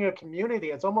joining a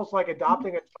community. It's almost like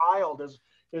adopting a child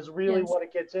is really what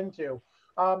it gets into.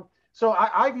 So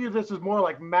I view this as more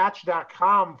like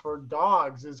Match.com for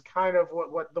dogs, is kind of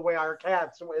what the way our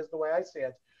cats is the way I see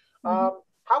it.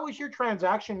 How how is your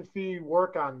transaction fee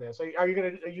work on this? Are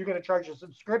you gonna charge a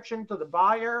subscription to the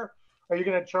buyer? Are you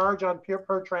gonna charge on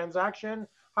per transaction?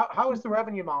 How is the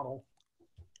revenue model?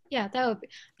 Yeah, that would be,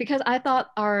 because I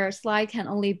thought our slide can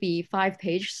only be 5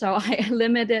 pages, so I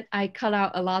limited, I cut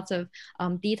out a lot of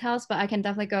details, but I can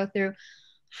definitely go through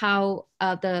how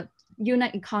the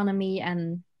unit economy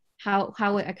and how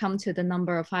it come to the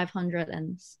number of 500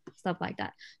 and stuff like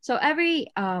that. So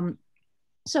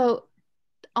so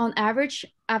on average,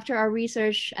 after our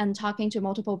research and talking to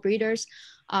multiple breeders,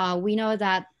 we know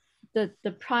that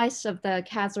the price of the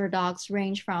cats or dogs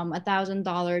range from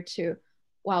 $1,000 to,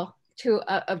 well, to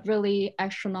a really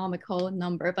astronomical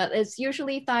number, but it's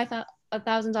usually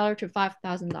 $1,000 to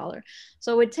 $5,000.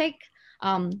 So we take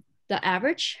the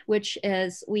average, which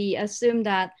is, we assume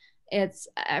that it's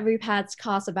every pet's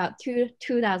cost about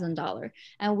 $2,000,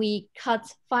 and we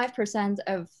cut 5%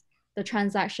 of the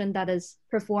transaction that is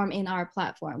performed in our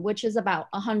platform, which is about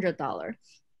 $100,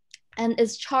 and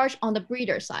is charged on the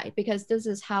breeder side, because this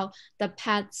is how the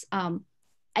pets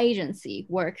agency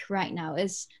work right now,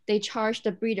 is they charge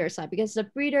the breeder side, because the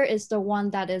breeder is the one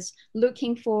that is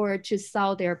looking forward to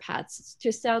sell their pets, to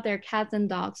sell their cats and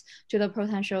dogs to the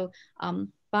potential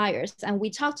buyers. And we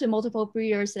talk to multiple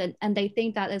breeders, and they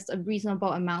think that is a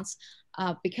reasonable amount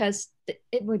because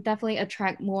it would definitely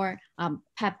attract more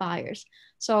pet buyers.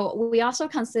 So we also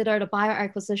consider the buyer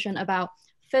acquisition about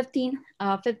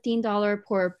 $15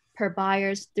 per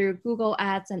buyers through Google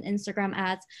ads and Instagram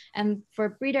ads. And for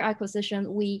breeder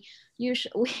acquisition, we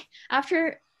usually,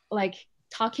 after like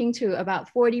talking to about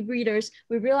 40 breeders,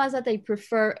 we realized that they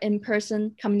prefer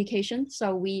in-person communication.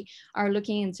 So we are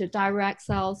looking into direct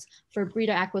sales for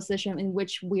breeder acquisition, in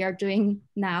which we are doing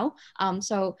now.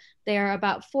 So they are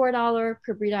about $4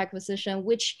 per breeder acquisition,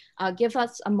 which give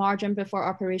us a margin before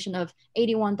operation of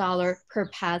 $81 per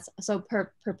pet, so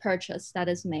per purchase that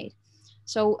is made.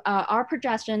 So our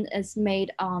projection is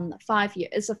made on 5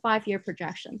 years. It's a 5-year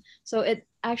projection. So it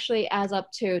actually adds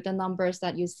up to the numbers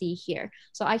that you see here.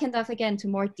 So I can definitely get into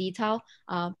more detail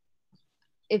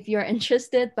if you're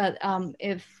interested, but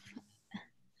if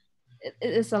it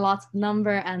is a lot of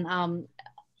number,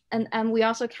 and we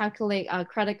also calculate a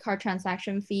credit card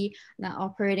transaction fee, an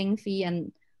operating fee,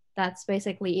 and that's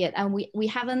basically it. And we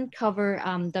haven't covered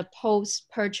the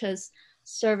post-purchase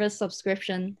service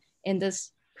subscription in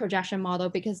this projection model,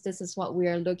 because this is what we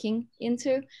are looking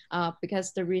into,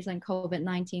 because the recent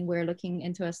COVID-19, we're looking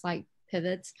into a slight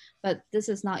pivot, but this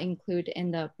is not included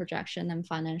in the projection and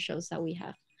financials that we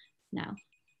have now.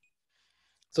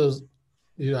 So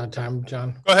you have time,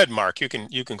 John? Go ahead, Mark. You can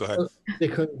go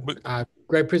ahead.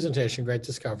 Great presentation, great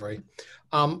discovery.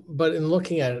 But in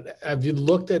looking at it, have you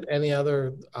looked at any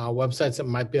other websites that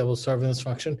might be able to serve in this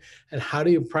function? And how do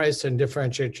you price and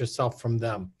differentiate yourself from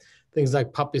them? Things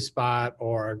like Puppy Spot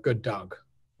or Good Dog.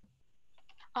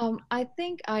 I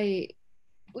think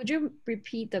would you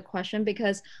repeat the question,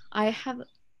 because I have,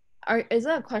 is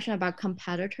that a question about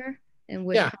competitor in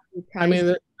which? Yeah, I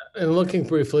mean, and looking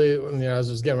briefly, as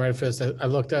I was getting ready for this, I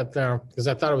looked at there because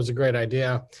I thought it was a great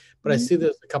idea, but I see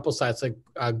there's a couple sites like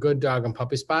Good Dog and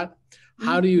Puppy Spot.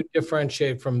 How do you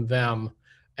differentiate from them,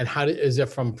 and is it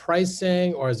from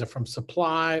pricing, or is it from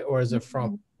supply, or is it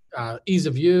from ease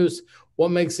of use? What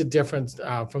makes it different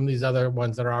from these other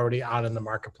ones that are already out in the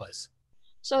marketplace?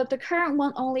 So the current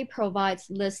one only provides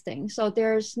listing. So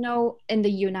there's no, in the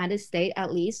United States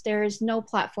at least, there is no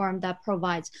platform that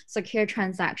provides secure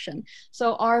transaction.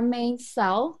 So our main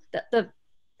sell, the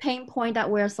pain point that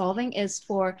we're solving is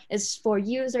for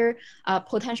user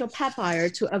potential pet buyer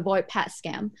to avoid pet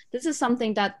scam. This is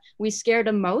something that we scare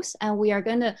the most, and we are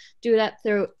going to do that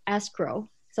through escrow.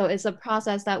 So it's a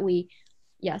process that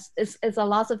yes, it's a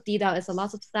lot of detail, it's a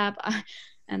lot of step,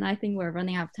 and I think we're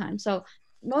running out of time. So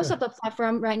most of the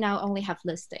platform right now only have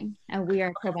listing, and we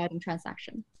are providing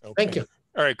transaction. Okay. Thank you.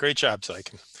 All right, great job,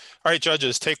 Zyken. All right,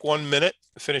 judges, take 1 minute,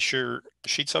 finish your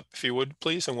sheets up if you would,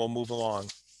 please, and we'll move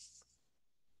along.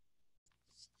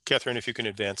 Catherine, if you can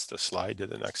advance the slide to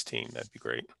the next team, that'd be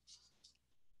great.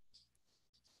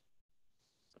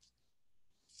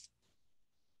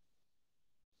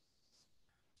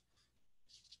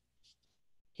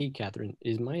 Hey, Catherine,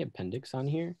 is my appendix on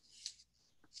here?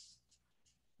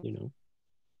 You know?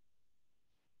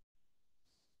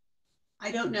 I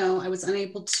don't know. I was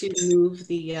unable to move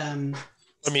the.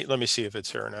 Let me see if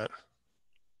it's here or not.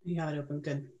 You have it open.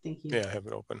 Good. Thank you. Yeah, I have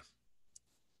it open.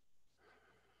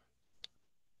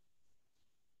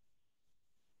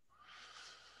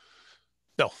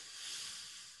 No.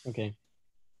 Okay.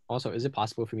 Also, is it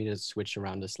possible for me to switch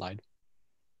around the slide?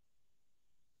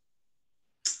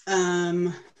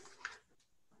 You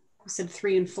said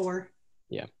 3 and 4.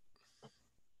 Yeah.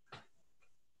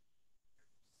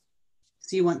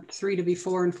 So you want 3 to be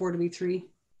 4 and 4 to be 3?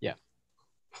 Yeah.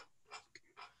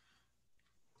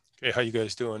 Okay, how you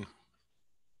guys doing?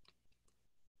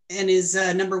 And is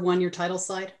number 1 your title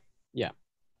slide? Yeah.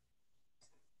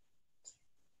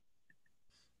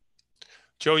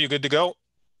 Joe, you good to go?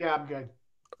 Yeah, I'm good.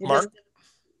 Mark?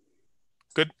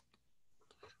 Good?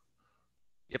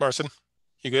 Yep. Marcin,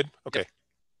 you good? Okay.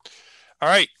 All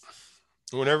right.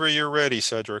 Whenever you're ready,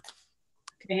 Cedric.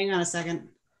 Okay, hang on a second.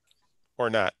 Or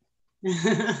not.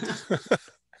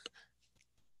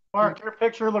 Mark, your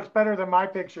picture looks better than my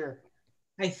picture.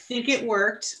 I think it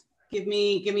worked. Give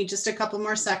me just a couple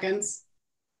more seconds.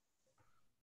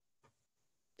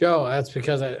 Joe, that's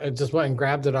because I just went and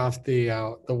grabbed it off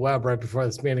the web right before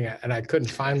this meeting, and I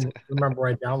couldn't remember where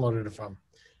I downloaded it from.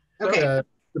 Okay.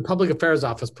 The Public Affairs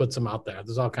Office puts them out there.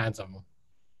 There's all kinds of them.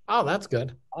 Oh, that's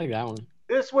good. I like that one.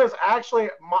 This was actually,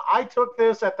 I took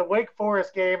this at the Wake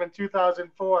Forest game in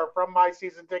 2004 from my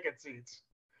season ticket seats.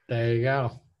 There you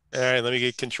go. All right, let me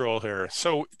get control here.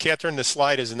 So, Catherine, the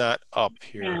slide is not up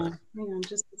here. Yeah, hang on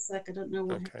just a sec. I don't know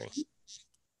what. Okay.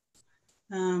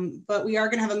 But we are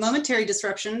going to have a momentary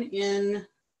disruption in.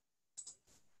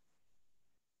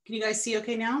 Can you guys see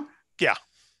okay now? Yeah.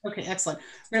 Okay, excellent.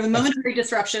 We have a momentary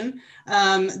disruption.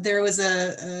 There was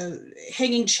a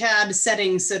hanging Chad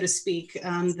setting, so to speak,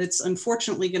 that's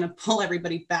unfortunately going to pull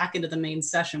everybody back into the main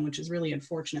session, which is really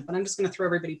unfortunate. But I'm just going to throw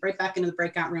everybody right back into the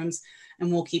breakout rooms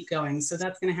and we'll keep going. So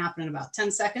that's going to happen in about 10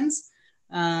 seconds.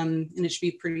 And it should be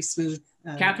pretty smooth.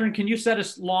 Catherine, can you set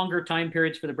us longer time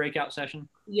periods for the breakout session?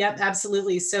 Yep,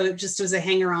 absolutely. So it just was a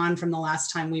hanger on from the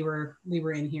last time we were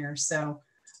in here. So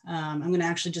I'm going to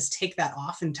actually just take that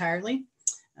off entirely.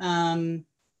 And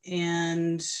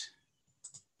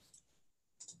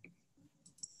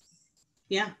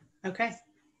yeah, okay.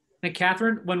 And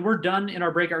Catherine, when we're done in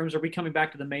our breakout rooms, are we coming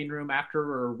back to the main room after,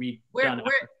 or are we done?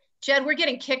 Jed, we're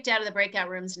getting kicked out of the breakout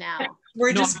rooms now.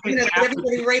 We're just going to put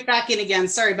everybody right back in again.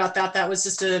 Sorry about that. That was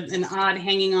just an odd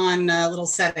hanging on little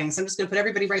setting. So I'm just going to put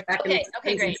everybody right back in.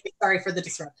 Okay, great. Sorry for the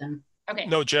disruption. Okay.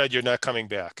 No, Jed, you're not coming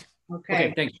back.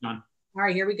 Okay. Thanks, John. All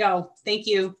right, here we go. Thank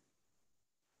you.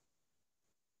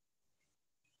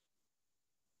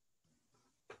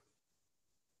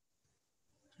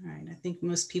 All right, I think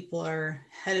most people are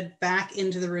headed back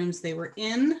into the rooms they were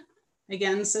in.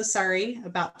 Again, so sorry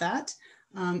about that.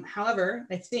 However,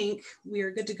 I think we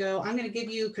are good to go. I'm going to give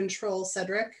you control,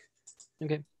 Cedric.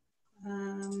 Okay.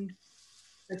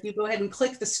 If you go ahead and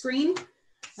click the screen,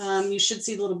 you should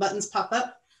see the little buttons pop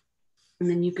up, and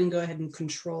then you can go ahead and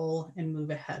control and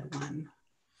move ahead one.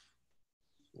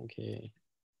 Okay.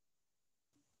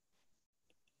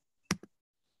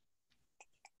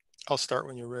 I'll start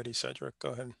when you're ready, Cedric.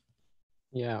 Go ahead.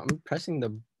 Yeah, I'm pressing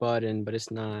the button, but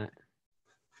it's not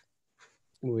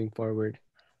moving forward.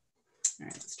 All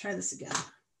right, let's try this again.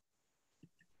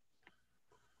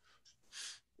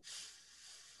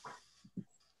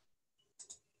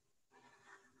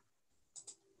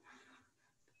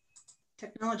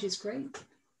 Technology is great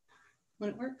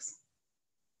when it works.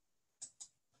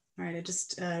 All right, I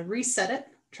just reset it.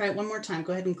 Try it one more time.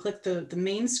 Go ahead and click the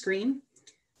main screen,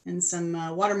 and some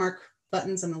watermark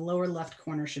buttons in the lower left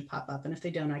corner should pop up. And if they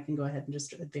don't, I can go ahead and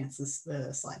just advance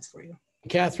the slides for you.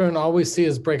 Catherine, all we see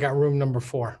is breakout room number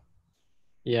 4.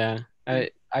 Yeah, I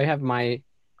have my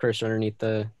cursor underneath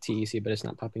the TEC, but it's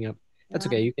not popping up. That's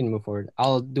okay. You can move forward.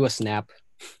 I'll do a snap.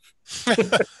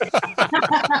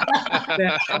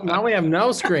 Now we have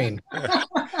no screen.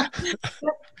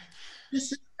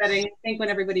 Just resetting. I think when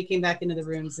everybody came back into the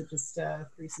rooms, it just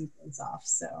threw some things off.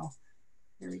 So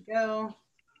here we go.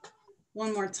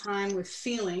 One more time with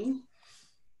feeling.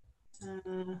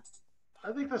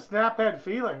 I think the snap had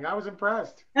feeling. I was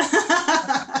impressed.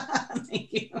 Thank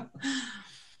you.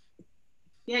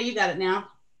 Yeah, you got it now.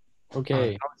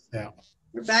 Okay. Yeah.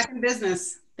 We're back in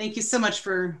business. Thank you so much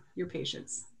for your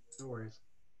patience. No worries.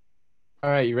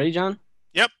 All right, you ready, John?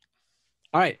 Yep.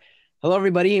 All right. Hello,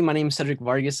 everybody. My name is Cedric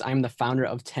Vargas. I'm the founder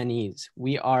of 10Es.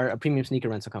 We are a premium sneaker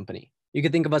rental company. You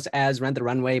could think of us as Rent the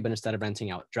Runway, but instead of renting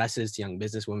out dresses to young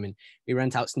businesswomen, we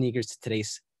rent out sneakers to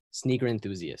today's sneaker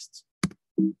enthusiasts.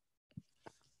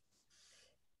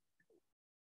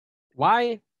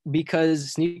 Why?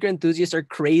 Because sneaker enthusiasts are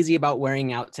crazy about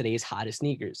wearing out today's hottest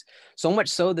sneakers. So much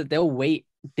so that they'll wait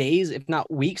days, if not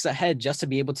weeks ahead, just to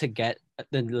be able to get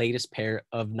the latest pair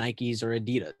of Nikes or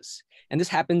Adidas. And this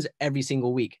happens every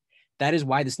single week. That is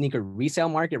why the sneaker resale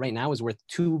market right now is worth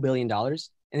 $2 billion. And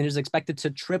it is expected to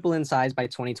triple in size by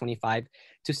 2025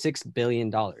 to $6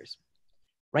 billion.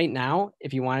 Right now,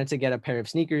 if you wanted to get a pair of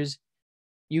sneakers,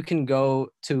 you can go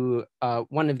to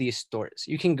one of these stores.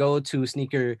 You can go to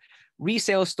Sneaker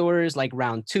Resale stores like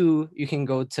Round 2, you can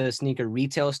go to sneaker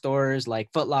retail stores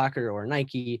like Foot Locker or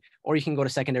Nike, or you can go to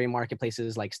secondary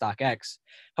marketplaces like StockX.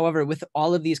 However, with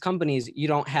all of these companies, you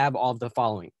don't have all of the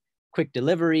following: quick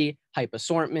delivery, hype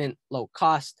assortment, low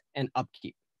cost, and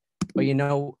upkeep. But you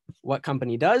know what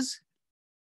company does?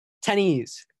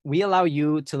 Tennies. We allow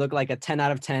you to look like a 10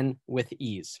 out of 10 with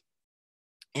ease.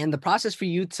 And the process for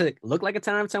you to look like a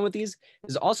 10 out of 10 with ease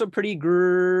is also pretty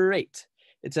great.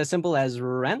 It's as simple as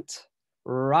rent,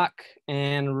 rock,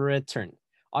 and return.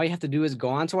 All you have to do is go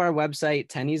onto our website,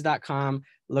 tennies.com,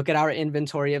 look at our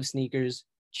inventory of sneakers,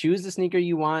 choose the sneaker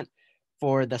you want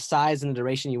for the size and the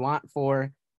duration you want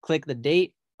for, click the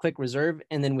date, click reserve,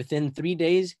 and then within 3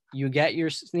 days, you get your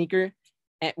sneaker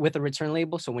with a return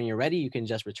label. So when you're ready, you can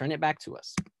just return it back to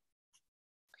us.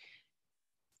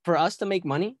 For us to make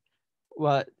money,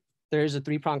 well, there's a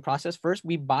three-pronged process. First,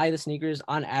 we buy the sneakers.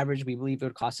 On average, we believe it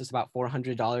would cost us about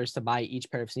 $400 to buy each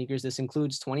pair of sneakers. This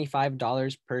includes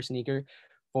 $25 per sneaker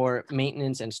for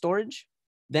maintenance and storage.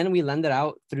 Then we lend it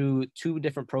out through 2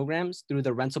 different programs, through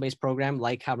the rental-based program,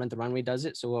 like how Rent the Runway does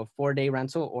it. So a 4-day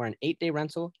rental or an 8-day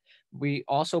rental. We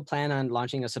also plan on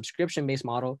launching a subscription-based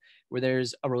model where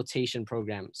there's a rotation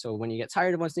program. So when you get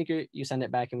tired of one sneaker, you send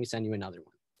it back and we send you another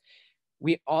one.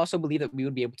 We also believe that we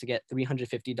would be able to get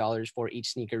 $350 for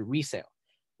each sneaker resale.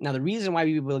 Now, the reason why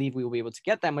we believe we will be able to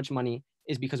get that much money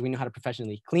is because we know how to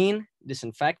professionally clean,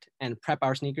 disinfect, and prep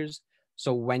our sneakers.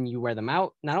 So when you wear them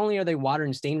out, not only are they water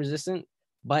and stain resistant,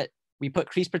 but we put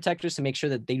crease protectors to make sure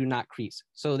that they do not crease.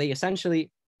 So they essentially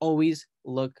always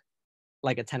look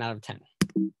like a 10 out of 10.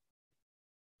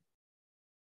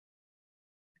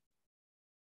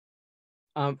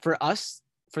 For us,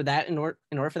 in order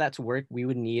for that to work, we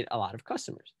would need a lot of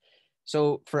customers.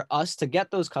 So for us to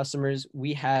get those customers,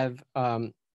 we have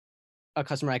a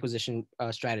customer acquisition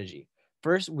strategy.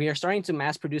 First, we are starting to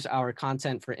mass produce our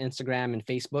content for Instagram and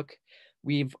Facebook.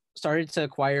 We've started to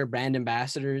acquire brand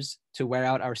ambassadors to wear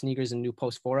out our sneakers and new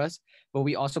posts for us, but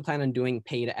we also plan on doing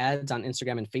paid ads on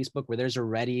Instagram and Facebook where there's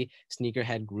already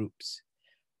sneakerhead groups.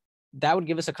 That would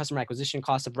give us a customer acquisition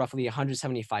cost of roughly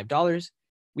 $175.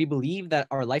 We believe that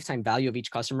our lifetime value of each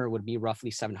customer would be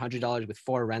roughly $700 with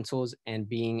 4 rentals and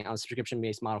being on a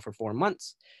subscription-based model for 4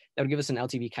 months. That would give us an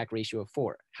LTV CAC ratio of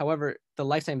 4. However, the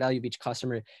lifetime value of each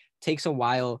customer takes a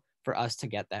while for us to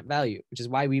get that value, which is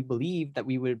why we believe that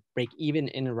we would break even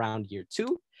in around year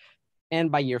 2. And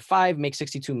by year 5, make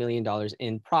 $62 million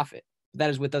in profit. That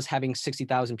is with us having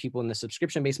 60,000 people in the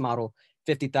subscription-based model,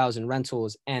 50,000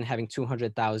 rentals, and having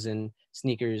 200,000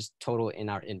 sneakers total in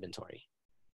our inventory.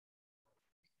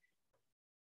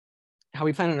 How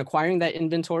we plan on acquiring that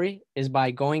inventory is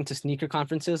by going to sneaker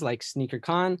conferences like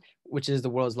SneakerCon, which is the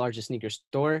world's largest sneaker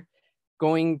store,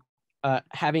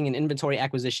 having an inventory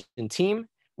acquisition team,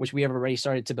 which we have already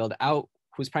started to build out,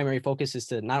 whose primary focus is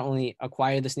to not only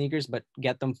acquire the sneakers, but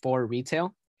get them for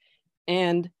retail,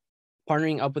 and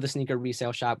partnering up with a sneaker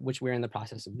resale shop, which we're in the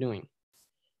process of doing.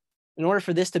 In order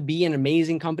for this to be an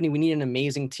amazing company, we need an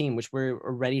amazing team, which we're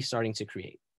already starting to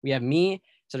create. We have me,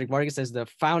 Cedric Vargas, as the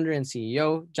founder and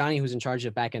CEO, Johnny, who's in charge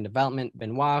of backend development,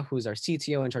 Benoit, who's our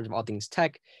CTO in charge of all things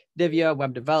tech, Divya,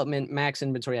 web development, Max,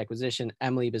 inventory acquisition,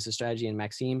 Emily, business strategy, and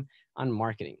Maxime on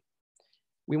marketing.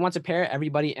 We want to pair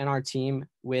everybody in our team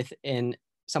with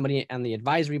somebody on the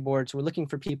advisory board. So we're looking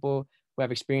for people who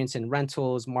have experience in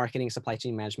rentals, marketing, supply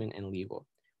chain management, and legal.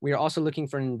 We are also looking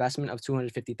for an investment of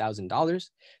 $250,000.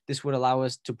 This would allow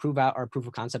us to prove out our proof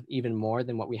of concept even more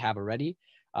than what we have already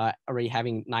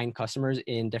having 9 customers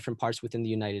in different parts within the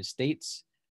United States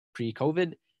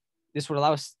pre-COVID. This would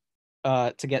allow us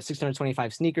to get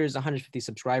 625 sneakers, 150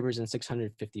 subscribers, and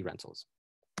 650 rentals.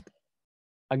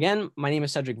 Again, my name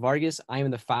is Cedric Vargas. I am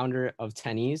the founder of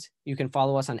Tennies. You can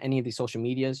follow us on any of the social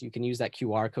medias. You can use that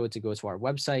QR code to go to our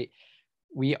website.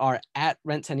 We are at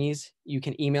Rent Tennies. You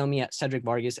can email me at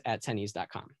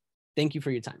cedricvargas@tennies.com. Thank you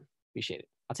for your time. Appreciate it.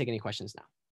 I'll take any questions now.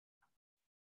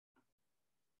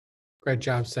 Great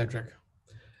job, Cedric.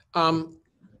 I'm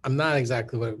not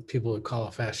exactly what people would call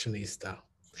a fashionista,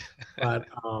 but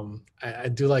I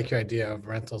do like your idea of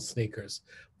rental sneakers.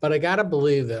 But I gotta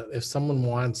believe that if someone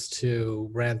wants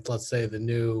to rent, let's say, the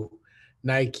new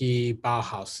Nike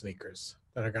Bauhaus sneakers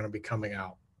that are gonna be coming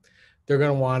out, they're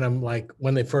gonna want them like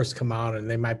when they first come out, and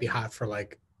they might be hot for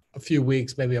like a few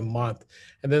weeks, maybe a month,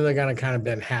 and then they're gonna kind of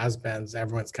been has-beens.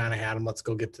 Everyone's kind of had them. Let's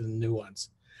go get to the new ones.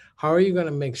 How are you going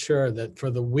to make sure that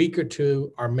for the week or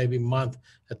 2 or maybe month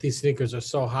that these sneakers are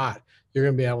so hot, you're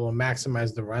going to be able to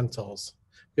maximize the rentals?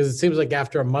 Because it seems like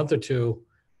after a month or 2,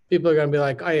 people are going to be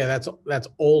like, oh yeah, that's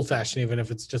old fashioned, even if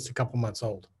it's just a couple months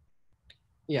old.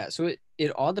 Yeah, so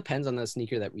it all depends on the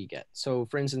sneaker that we get. So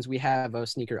for instance, we have a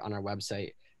sneaker on our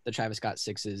website the Travis Scott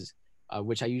 6s,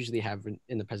 which I usually have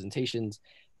in the presentations.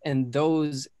 And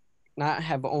those not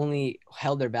have only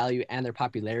held their value and their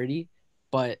popularity,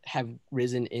 but have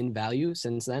risen in value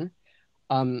since then.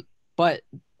 But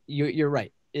you're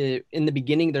right. In the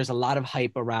beginning, there's a lot of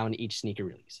hype around each sneaker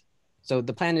release. So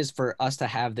the plan is for us to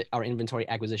have our inventory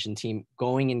acquisition team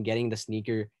going and getting the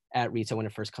sneaker at retail when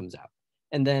it first comes out.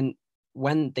 And then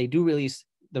when they do release,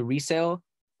 the resale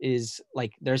is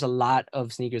like, there's a lot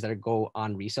of sneakers that go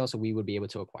on resale, so we would be able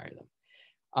to acquire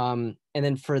them. And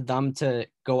then for them to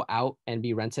go out and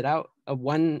be rented out,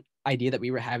 one idea that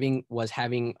we were having was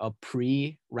having a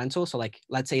pre-rental. So like,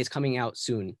 let's say it's coming out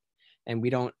soon and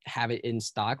we don't have it in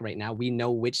stock right now. We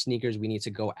know which sneakers we need to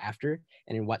go after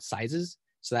and in what sizes.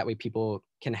 So that way people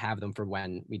can have them for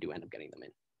when we do end up getting them in.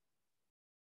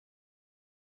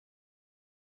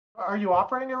 Are you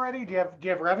operating already? Do you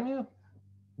have revenue?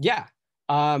 Yeah.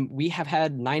 We have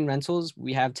had 9 rentals.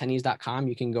 We have tennies.com.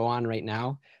 You can go on right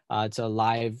now. It's a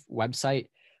live website.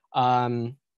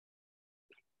 Yeah.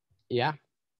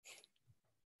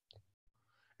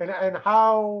 And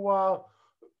how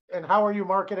are you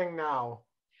marketing now?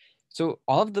 So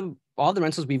all the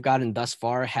rentals we've gotten thus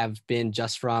far have been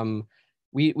just from,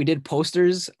 we did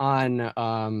posters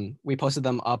on, we posted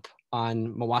them up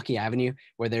on Milwaukee Avenue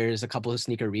where there's a couple of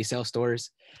sneaker resale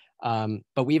stores.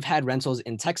 But we've had rentals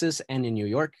in Texas and in New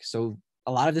York. So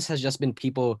a lot of this has just been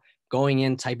people going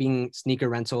in, typing sneaker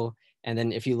rental. And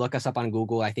then if you look us up on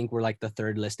Google, I think we're like the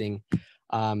 3rd listing.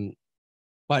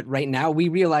 But right now we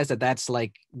realize that that's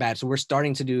like bad. So we're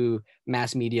starting to do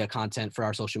mass media content for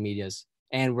our social medias,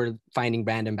 and we're finding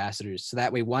brand ambassadors. So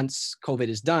that way, once COVID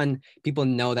is done, people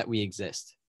know that we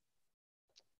exist.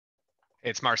 Hey,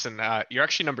 it's Marcin. You're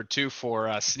actually number 2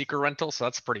 for sneaker rental, so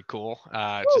that's pretty cool.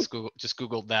 Just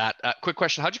Googled that. Quick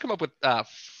question: how'd you come up with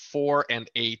 4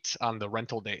 and 8 on the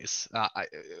rental days?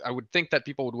 I would think that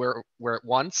people would wear it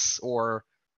once or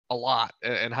a lot.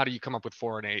 And how do you come up with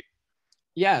 4 and 8?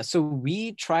 Yeah, so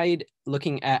we tried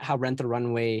looking at how Rent the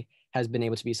Runway has been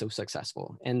able to be so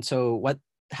successful, and so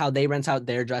how they rent out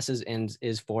their dresses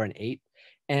is 4 and 8.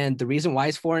 And the reason why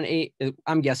it's 4 and 8,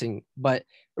 I'm guessing, but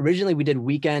originally we did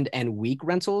weekend and week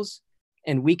rentals,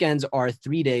 and weekends are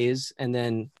 3 days, and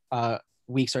then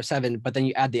weeks are 7. But then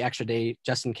you add the extra day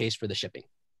just in case for the shipping.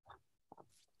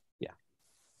 Yeah.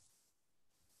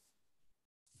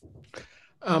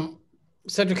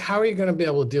 Cedric, how are you going to be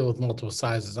able to deal with multiple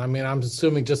sizes? I mean, I'm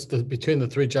assuming just between the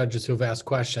 3 judges who've asked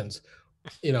questions,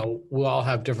 we'll all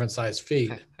have different size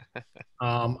feet.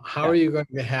 How are you going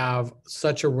to have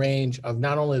such a range of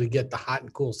not only to get the hot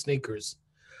and cool sneakers,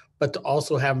 but to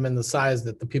also have them in the size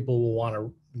that the people will want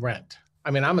to rent? I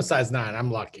mean, I'm a size 9.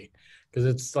 I'm lucky because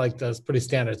it's like that's pretty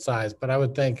standard size. But I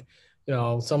would think,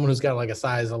 someone who's got like a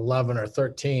size 11 or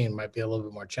 13 might be a little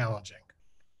bit more challenging.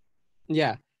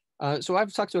 Yeah. So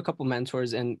I've talked to a couple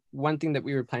mentors, and one thing that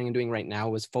we were planning on doing right now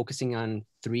was focusing on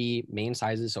 3 main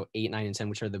sizes, so 8, 9, and 10,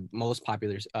 which are the most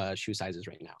popular shoe sizes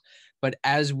right now. But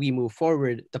as we move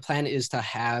forward, the plan is to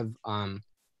have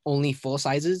only full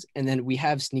sizes, and then we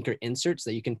have sneaker inserts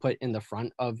that you can put in the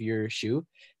front of your shoe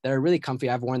that are really comfy.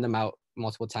 I've worn them out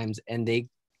multiple times, and they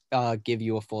give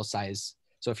you a full size.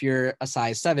 So if you're a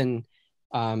size 7,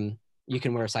 you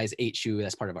can wear a size 8 shoe.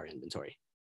 That's part of our inventory.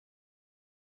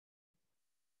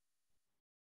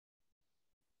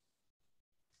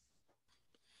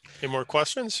 Any more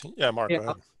questions? Yeah, Mark, go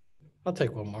ahead. I'll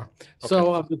take one more. Okay.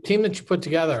 So the team that you put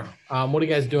together, what are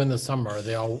you guys doing this summer? Are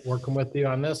they all working with you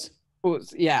on this? Well,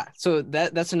 yeah, so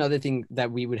that's another thing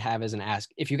that we would have as an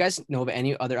ask. If you guys know of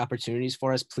any other opportunities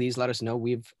for us, please let us know.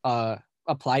 We've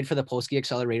applied for the Polsky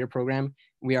Accelerator program.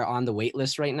 We are on the wait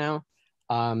list right now.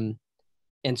 And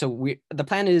so the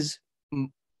plan is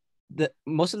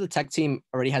most of the tech team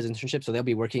already has internships, so they'll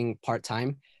be working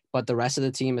part-time, but the rest of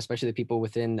the team, especially the people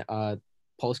within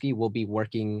Polsky, will be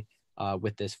working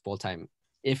with this full-time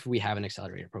if we have an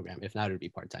accelerator program. If not, it would be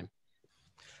part-time.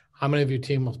 How many of your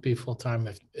team will be full-time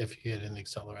if you get in the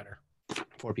accelerator?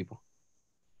 4 people.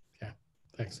 Okay,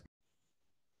 thanks.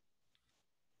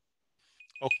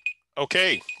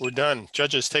 Okay, we're done.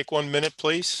 Judges, take 1 minute,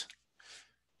 please.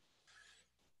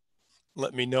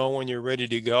 Let me know when you're ready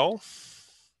to go,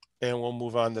 and we'll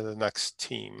move on to the next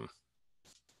team.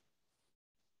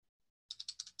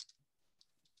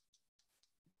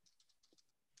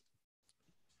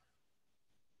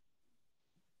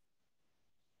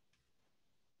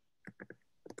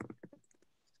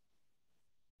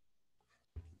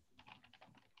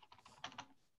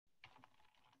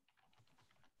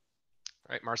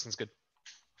 All right, Marcin's good.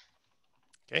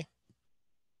 Okay.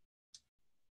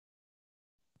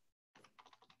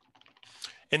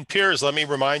 And peers, let me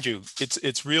remind you,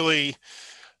 it's really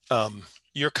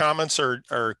your comments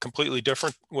are completely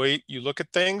different way you look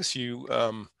at things. You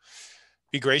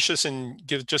be gracious and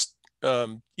give just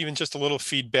even just a little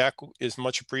feedback is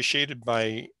much appreciated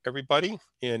by everybody.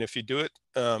 And if you do it,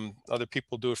 other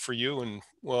people do it for you, and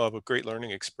we'll have a great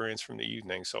learning experience from the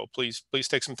evening. So please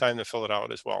take some time to fill it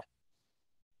out as well.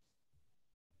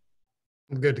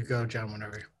 I'm good to go, John,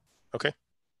 whenever. Okay.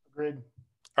 Agreed.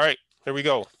 All right, there we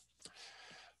go.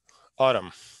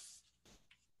 Autumn.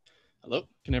 Hello,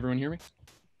 can everyone hear me?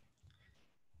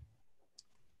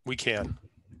 We can.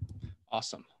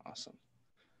 Awesome, awesome.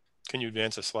 Can you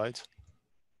advance the slides?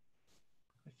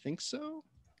 I think so.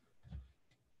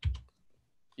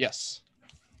 Yes.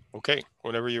 Okay,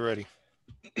 whenever you're ready.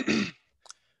 Hello,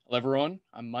 everyone.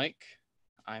 I'm Mike.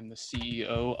 I'm the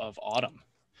CEO of Autumn.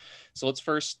 So let's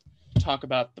first talk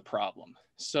about the problem.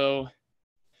 So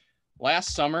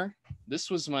last summer,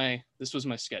 this was my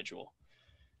schedule.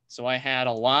 So I had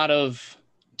a lot of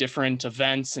different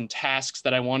events and tasks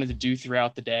that I wanted to do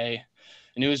throughout the day,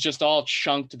 and it was just all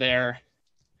chunked there,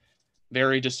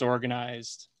 very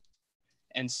disorganized.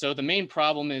 And so the main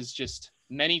problem is just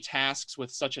many tasks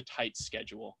with such a tight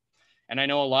schedule. And I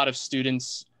know a lot of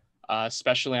students,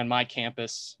 especially on my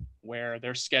campus, where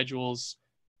their schedules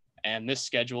and this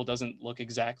schedule doesn't look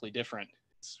exactly different.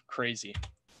 It's crazy.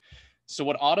 So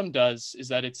what Autumn does is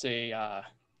that it's a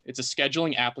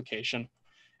scheduling application.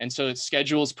 And so it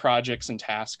schedules projects and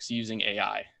tasks using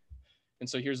AI. And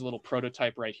so here's a little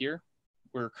prototype right here.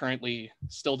 We're currently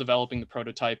still developing the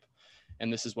prototype,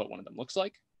 and this is what one of them looks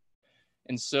like.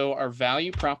 And so our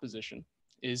value proposition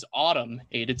is Autumn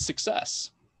aided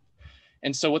success.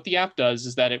 And so what the app does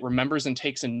is that it remembers and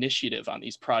takes initiative on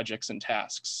these projects and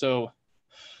tasks. So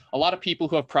a lot of people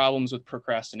who have problems with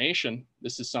procrastination,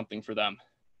 this is something for them.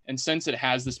 And since it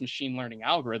has this machine learning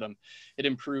algorithm, it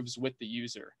improves with the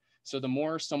user. So the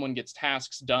more someone gets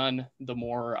tasks done, the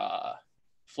more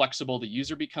flexible the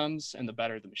user becomes, and the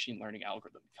better the machine learning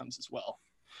algorithm becomes as well.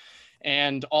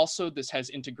 And also this has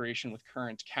integration with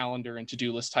current calendar and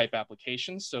to-do list type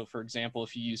applications. So for example,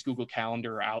 if you use Google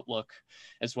Calendar or Outlook,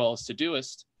 as well as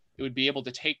Todoist, it would be able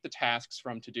to take the tasks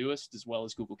from Todoist as well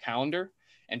as Google Calendar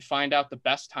and find out the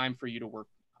best time for you to work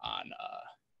on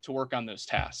those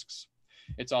tasks.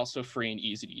 It's also free and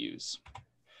easy to use.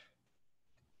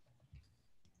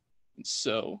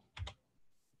 So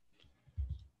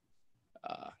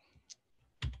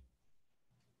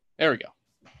there we go.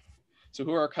 So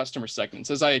who are our customer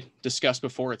segments? As I discussed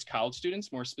before, it's college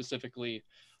students, more specifically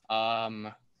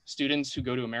students who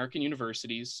go to American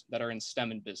universities that are in STEM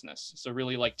and business. So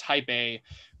really like type A,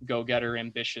 go-getter,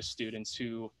 ambitious students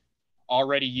who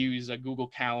already use a Google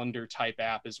Calendar type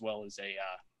app as well as a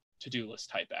to-do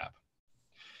list type app.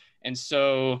 And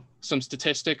so some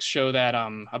statistics show that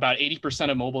about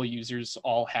 80% of mobile users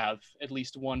all have at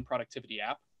least one productivity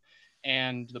app.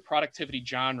 And the productivity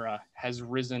genre has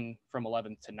risen from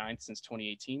 11th to 9th since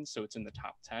 2018. So it's in the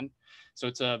top 10. So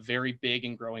it's a very big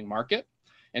and growing market.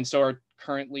 And so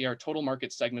currently our total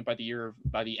market segment by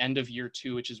the end of year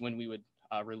 2, which is when we would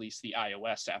release the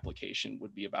iOS application,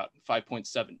 would be about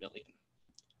 5.7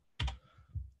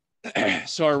 billion.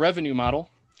 So our revenue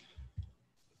model,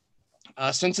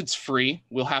 since it's free,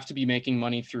 we'll have to be making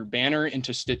money through banner,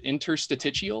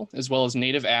 interstitial, as well as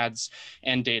native ads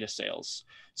and data sales.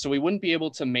 So we wouldn't be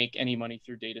able to make any money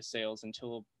through data sales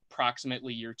until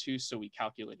approximately year 2. So we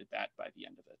calculated that by the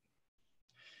end of it.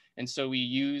 And so we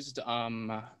used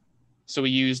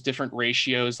different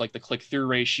ratios like the click-through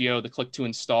ratio, the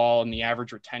click-to-install, and the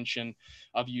average retention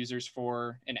of users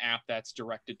for an app that's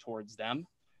directed towards them.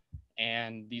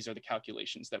 And these are the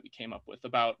calculations that we came up with,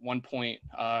 about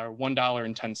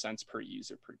 $1.10 per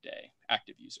user per day,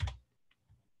 active user.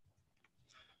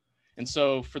 And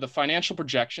so for the financial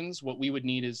projections, what we would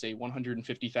need is a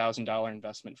 $150,000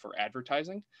 investment for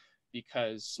advertising,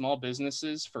 because small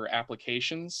businesses for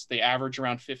applications, they average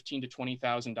around $15,000 to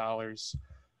 $20,000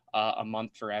 a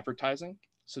month for advertising.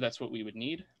 So that's what we would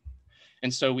need.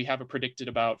 And so we have a predicted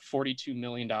about $42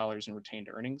 million in retained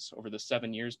earnings over the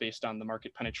 7 years based on the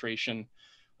market penetration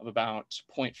of about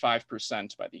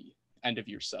 0.5% by the end of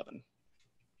year 7.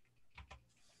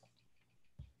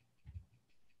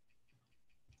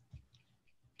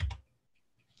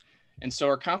 And so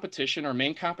our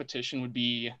main competition would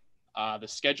be the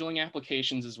scheduling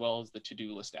applications as well as the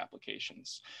to-do list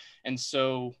applications. And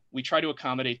so we try to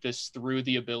accommodate this through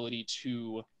the ability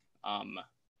to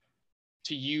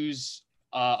use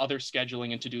other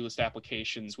scheduling and to-do list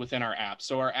applications within our app.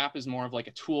 So our app is more of like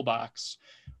a toolbox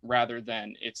rather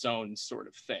than its own sort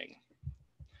of thing.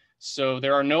 So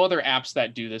there are no other apps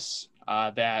that do this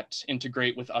that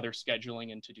integrate with other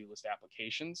scheduling and to-do list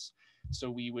applications.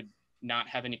 So we would not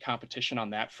have any competition on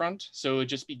that front. So it would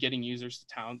just be getting users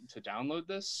to download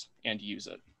this and use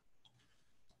it.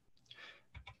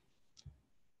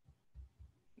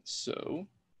 So,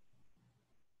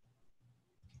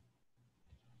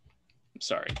 I'm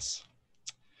sorry.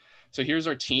 So here's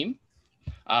our team.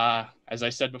 As I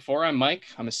said before, I'm Mike.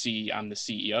 I'm the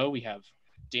CEO. We have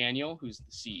Daniel, who's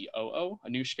the COO,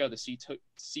 Anushka, the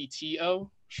CTO,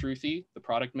 Shruti, the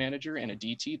product manager, and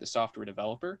Aditi, the software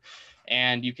developer.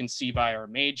 And you can see by our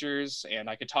majors, and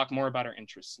I could talk more about our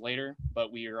interests later,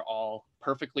 but we are all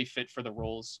perfectly fit for the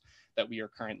roles that we are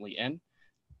currently in.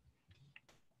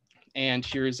 And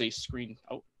here's a screen.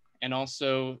 Oh, and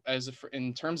also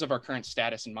in terms of our current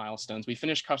status and milestones, we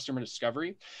finished customer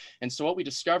discovery. And so what we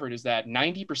discovered is that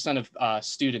 90% of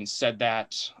students said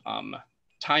that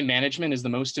time management is the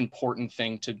most important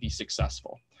thing to be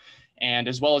successful. And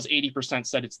as well as 80%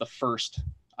 said it's the first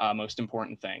most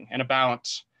important thing. And about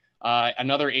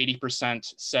another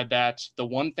 80% said that the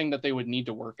one thing that they would need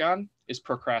to work on is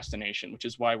procrastination, which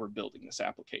is why we're building this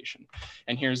application.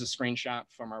 And here's a screenshot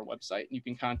from our website. You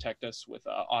can contact us with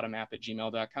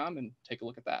autumnapp@gmail.com and take a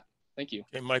look at that. Thank you.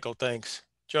 Okay, Michael, thanks.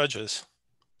 Judges,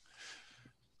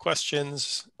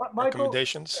 questions,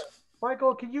 recommendations?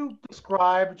 Michael, can you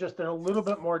describe just in a little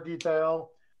bit more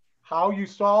detail how you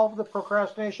solve the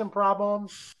procrastination problem?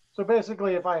 So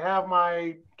basically, if I have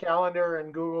my calendar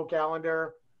in Google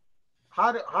Calendar,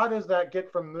 how does that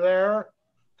get from there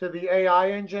to the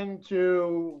AI engine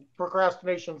to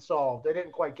procrastination solved? I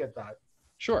didn't quite get that.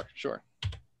 Sure.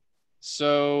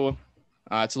 So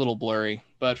it's a little blurry,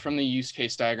 but from the use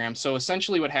case diagram. So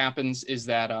essentially what happens is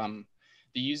that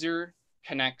the user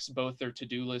connects both their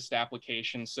to-do list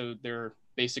applications. So they're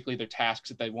basically their tasks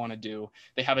that they want to do.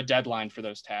 They have a deadline for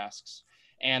those tasks.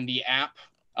 And the app,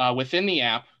 within the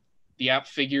app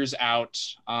figures out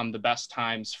the best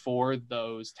times for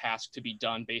those tasks to be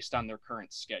done based on their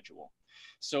current schedule.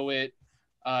 So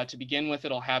to begin with,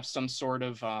 it'll have some sort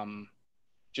of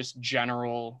just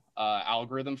general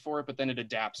algorithm for it, but then it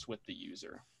adapts with the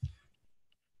user.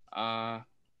 Does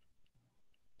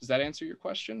that answer your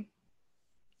question?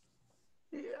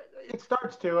 It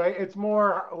starts to. It's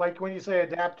more like when you say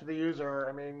adapt to the user,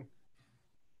 I mean,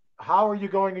 how are you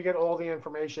going to get all the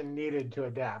information needed to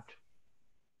adapt?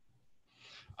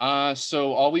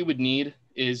 So all we would need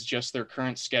is just their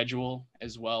current schedule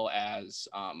as well as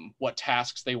what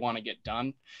tasks they want to get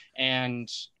done.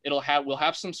 And we'll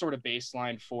have some sort of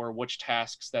baseline for which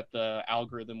tasks that the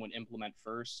algorithm would implement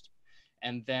first.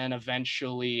 And then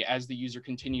eventually, as the user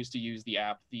continues to use the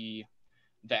app, the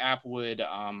app would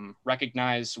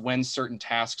recognize when certain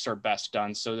tasks are best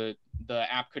done. So that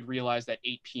the app could realize that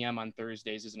 8 p.m. on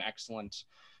Thursdays is an excellent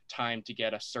time to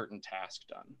get a certain task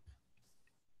done.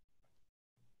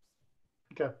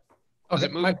 Okay. Does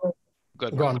it move? Michael,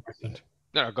 Good. go on.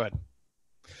 No, go ahead.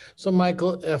 So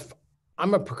Michael, if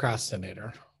I'm a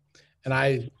procrastinator and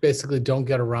I basically don't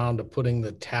get around to putting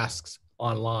the tasks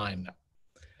online,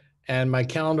 and my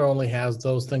calendar only has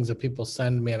those things that people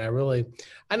send me, and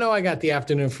I know I got the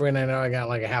afternoon free, and I know I got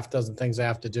like a half dozen things I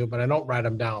have to do, but I don't write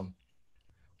them down.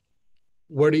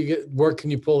 Where can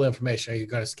you pull the information? Are you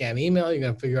going to scan email? Are you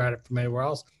going to figure out it from anywhere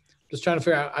else? Just trying to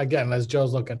figure out, again, as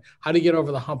Joe's looking, how do you get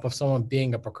over the hump of someone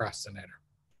being a procrastinator?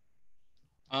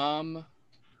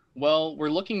 Well, we're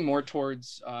looking more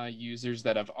towards users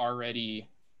that have already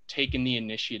taken the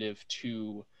initiative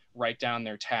to write down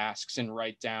their tasks and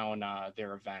write down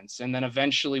their events. And then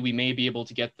eventually we may be able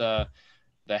to get the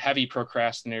heavy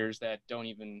procrastinators that don't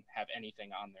even have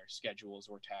anything on their schedules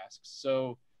or tasks.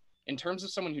 So in terms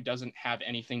of someone who doesn't have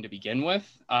anything to begin with,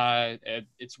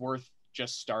 it's worth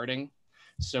just starting.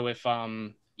 So if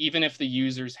even if the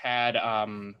users had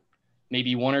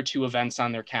maybe 1 or 2 events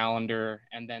on their calendar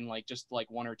and then just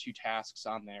 1 or 2 tasks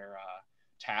on their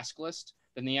task list,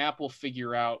 then the app will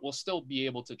we'll still be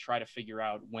able to try to figure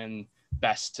out when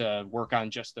best to work on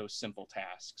just those simple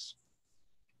tasks.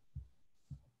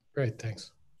 Great,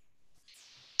 thanks.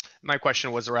 My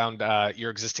question was around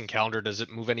your existing calendar. Does it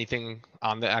move anything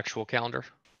on the actual calendar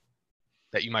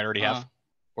that you might already have,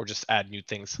 or just add new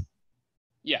things?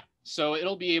 Yeah, so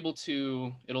it'll be able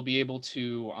to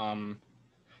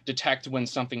detect when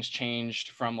something's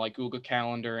changed from Google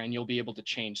Calendar, and you'll be able to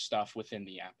change stuff within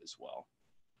the app as well,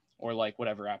 or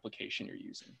whatever application you're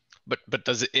using. But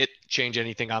does it change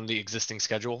anything on the existing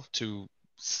schedule to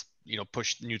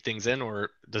push new things in,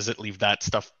 or does it leave that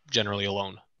stuff generally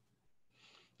alone?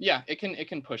 Yeah, it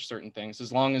can push certain things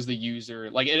as long as the user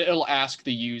it'll ask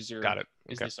the user. Got it.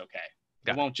 Is this okay?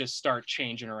 It won't just start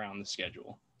changing around the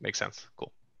schedule. Makes sense.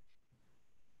 Cool.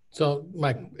 So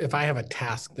Mike, if I have a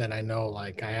task that I know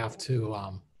I have to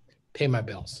pay my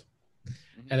bills,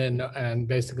 and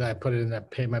basically I put it in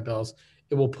that pay my bills.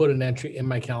 It will put an entry in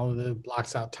my calendar that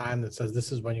blocks out time that says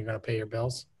this is when you're going to pay your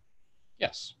bills.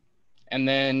 Yes. And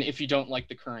then if you don't like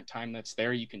the current time that's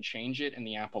there, you can change it and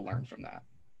the app will learn from that.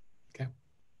 Okay.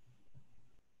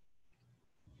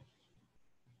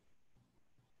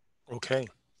 Okay.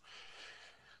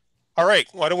 All right,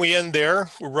 why don't we end there?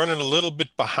 We're running a little bit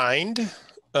behind.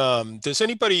 Does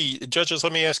anybody, judges,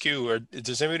 let me ask you, or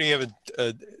does anybody have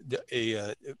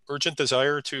a urgent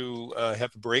desire to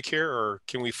have a break here, or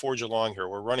can we forge along here?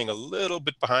 We're running a little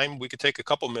bit behind. We could take a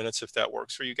couple minutes if that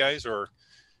works for you guys, or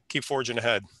keep forging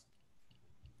ahead.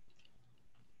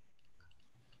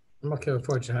 I'm okay with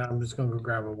fortune. I'm just going to go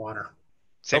grab a water.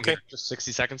 Same Okay. here, just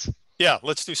 60 seconds. Yeah,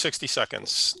 let's do 60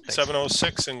 seconds. Thanks.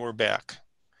 7:06 and we're back.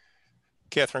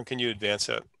 Catherine, can you advance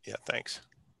that? Yeah, thanks.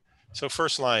 So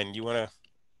first line, you want to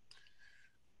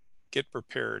get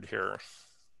prepared here.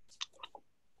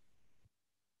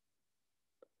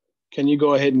 Can you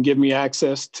go ahead and give me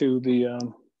access to the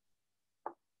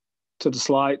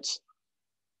slides?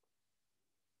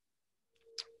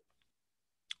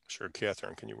 Sure,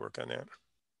 Catherine, can you work on that?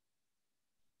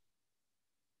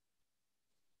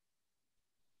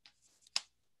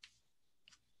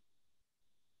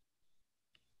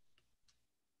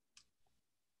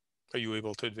 Are you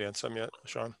able to advance them yet,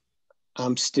 Sean?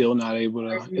 I'm still not able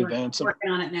to advance them.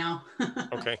 Working on it now.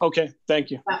 Okay. Okay,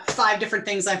 thank you. About 5 different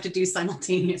things I have to do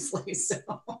simultaneously. So.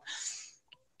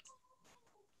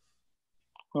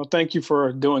 Well, thank you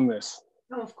for doing this.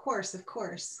 Oh, of course, of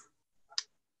course.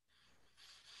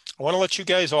 I want to let you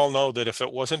guys all know that if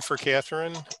it wasn't for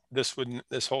Catherine, this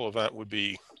whole event would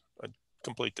be a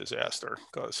complete disaster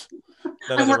because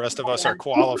none of the rest of us are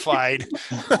qualified.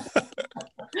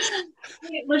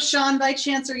 LaShawn, by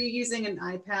chance, are you using an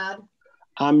iPad?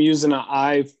 I'm using an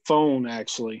iPhone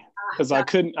actually because I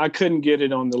couldn't get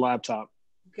it on the laptop.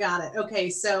 Got it. Okay,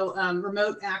 so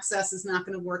remote access is not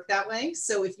going to work that way.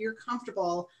 So if you're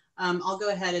comfortable, I'll go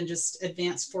ahead and just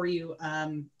advance for you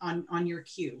on your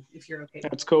cue if you're okay.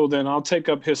 That's cool. Then I'll take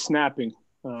up his snapping.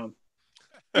 Whistle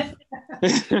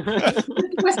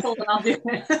and I'll do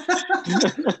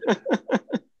it.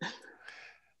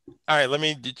 All right, let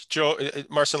me, Joe,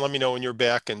 Marcin, let me know when you're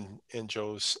back, and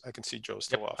Joe's, I can see Joe's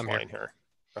still offline here.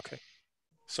 Okay,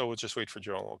 so we'll just wait for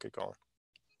Joe and we'll get going.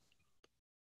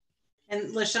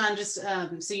 And LaShawn, just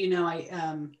so you know,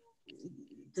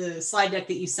 the slide deck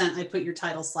that you sent, I put your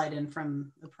title slide in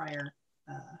from the prior.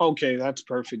 Okay, that's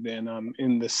perfect then.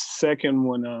 In the second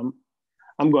one,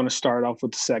 I'm going to start off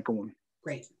with the second one.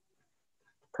 Great.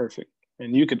 Perfect.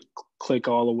 And you could click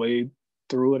all the way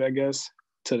through it, I guess,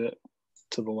 to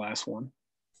the last one.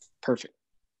 Perfect.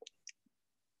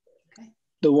 Okay.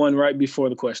 The one right before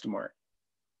the question mark.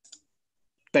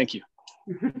 Thank you.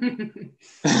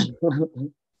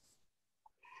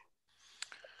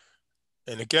 And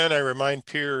again, I remind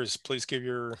peers, please give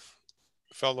your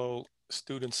fellow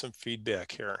students some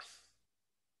feedback here.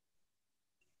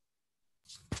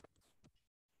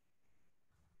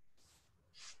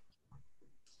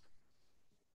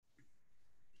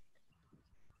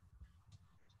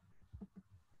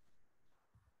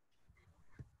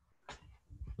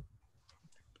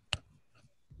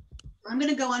 I'm going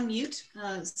to go on mute.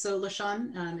 So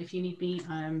LaShawn, if you need me,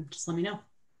 just let me know.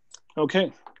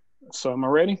 Okay, so am I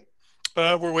ready?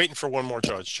 We're waiting for one more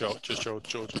judge, Joe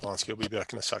Jablonski will be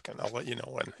back in a second. I'll let you know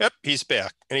when. Yep, he's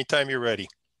back. Anytime you're ready.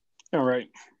 All right.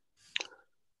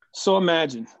 So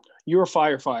imagine you're a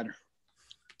firefighter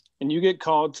and you get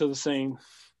called to the scene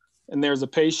and there's a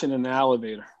patient in the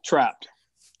elevator trapped.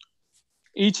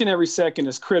 Each and every second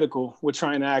is critical with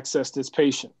trying to access this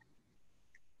patient.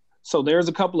 So there's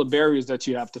a couple of barriers that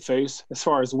you have to face as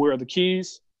far as where are the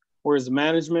keys, where is the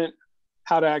management,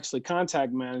 how to actually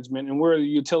contact management, and where are the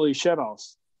utility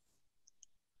shutoffs.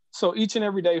 So each and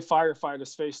every day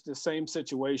firefighters face the same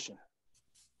situation.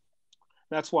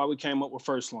 That's why we came up with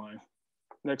First Line.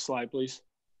 Next slide, please.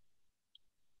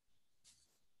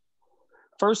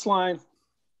 First Line,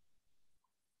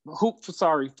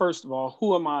 first of all,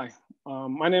 who am I?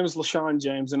 My name is LaShawn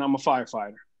James and I'm a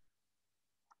firefighter.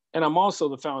 And I'm also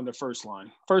the founder of First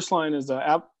Line. First Line is an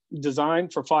app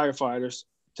designed for firefighters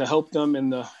to help them in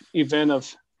the event of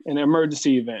an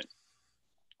emergency event.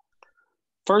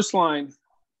 First Line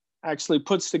actually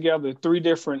puts together 3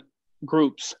 different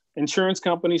groups: insurance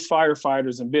companies,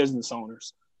 firefighters, and business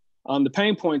owners. The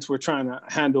pain points we're trying to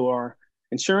handle are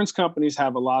insurance companies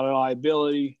have a lot of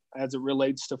liability as it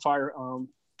relates to fire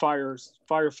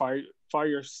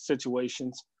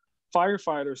situations.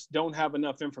 Firefighters don't have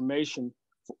enough information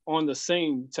on the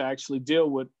scene to actually deal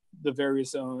with the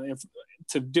various scenes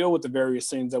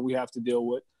that we have to deal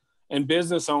with. And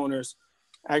business owners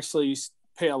actually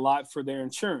pay a lot for their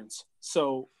insurance.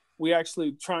 So we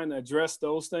actually trying to address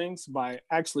those things by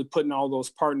actually putting all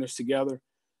those partners together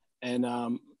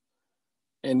and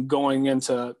going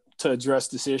into to address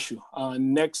this issue.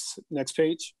 Next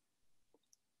page.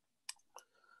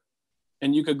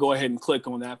 And you could go ahead and click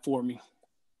on that for me.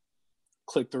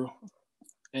 Click through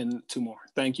and 2 more.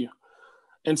 Thank you.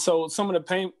 And so some of the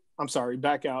pain, I'm sorry,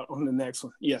 back out on the next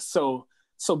one. Yes, so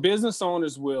business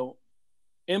owners will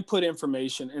input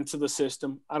information into the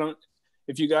system.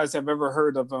 If you guys have ever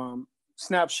heard of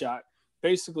Snapshot,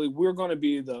 basically we're going to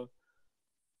be the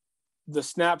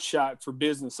snapshot for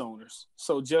business owners.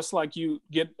 So just like you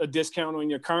get a discount on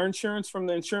your car insurance from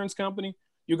the insurance company,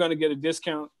 you're going to get a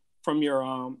discount from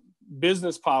your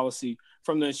business policy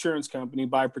from the insurance company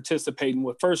by participating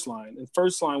with First Line. And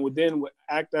First Line would then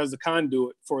act as the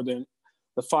conduit for the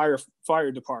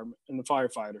fire department and the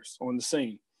firefighters on the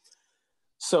scene.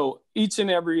 So each and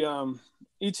every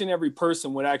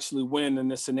person would actually win in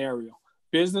this scenario.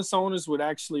 Business owners would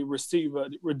actually receive a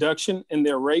reduction in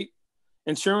their rate.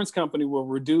 Insurance company will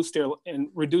reduce their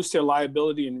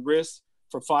liability and risk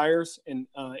for fires and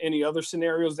any other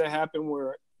scenarios that happen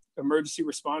where emergency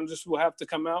responders will have to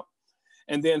come out.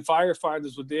 And then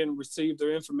firefighters would then receive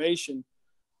their information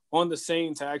on the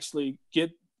scene to actually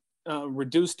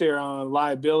reduce their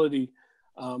liability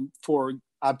for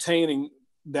obtaining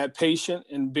that patient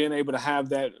and being able to have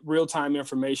that real-time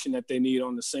information that they need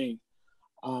on the scene.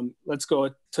 Let's go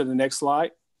to the next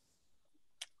slide.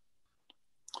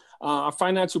 Our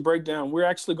financial breakdown, we're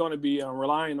actually going to be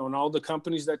relying on all the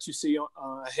companies that you see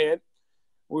ahead.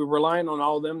 We're relying on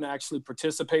all of them to actually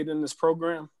participate in this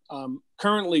program.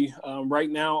 Currently, right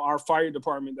now, our fire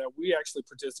department that we actually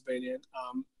participate in,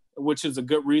 which is a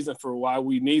good reason for why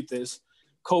we need this,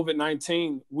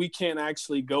 COVID-19, we can't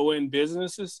actually go in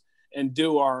businesses and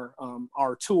do our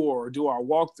tour or do our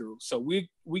walkthrough. So we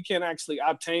can't actually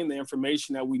obtain the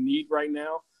information that we need right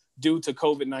now due to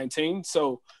COVID-19.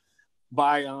 So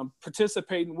by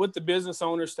participating with the business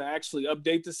owners to actually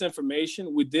update this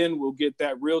information, we then will get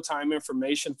that real-time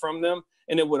information from them,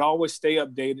 and it would always stay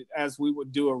updated as we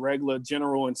would do a regular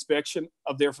general inspection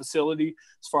of their facility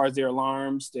as far as their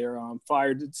alarms, their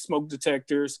fire smoke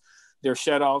detectors, their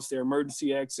shutoffs, their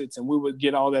emergency exits, and we would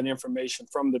get all that information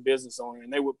from the business owner,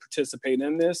 and they would participate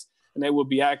in this, and they would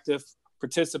be active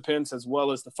participants, as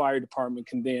well as the fire department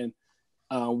can then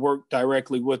work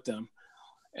directly with them.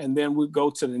 And then we go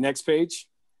to the next page.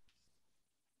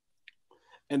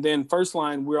 And then First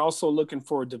Line, we're also looking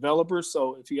for developers.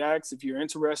 So if you're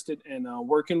interested in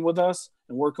working with us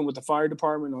and working with the fire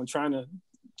department on trying to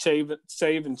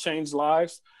save and change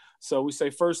lives. So we say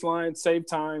First Line, save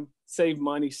time, save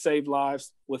money, save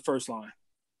lives with First Line.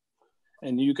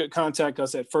 And you could contact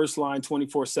us at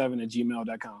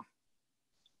firstline247@gmail.com.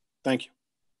 Thank you.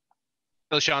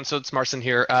 Hello, Sean. So it's Marcin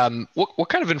here. What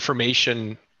kind of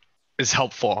information is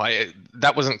helpful?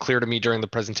 That wasn't clear to me during the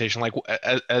presentation. Like,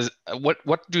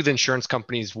 what do the insurance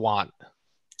companies want?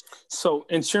 So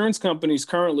insurance companies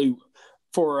currently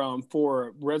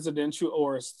for residential,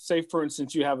 or say for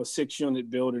instance you have a 6-unit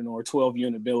building or a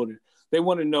 12-unit building, they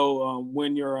want to know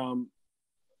when your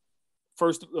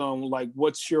first like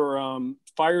what's your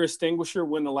fire extinguisher,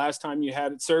 when the last time you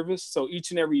had it serviced. So each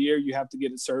and every year you have to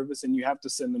get it serviced and you have to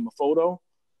send them a photo.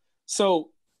 So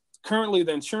currently,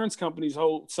 the insurance companies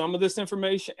hold some of this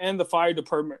information, and the fire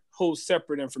department holds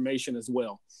separate information as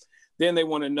well. Then they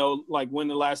want to know, like, when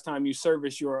the last time you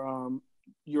serviced your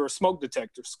smoke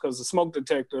detectors, because the smoke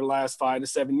detector lasts 5 to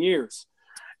 7 years.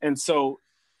 And so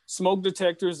smoke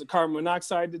detectors, the carbon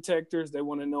monoxide detectors, they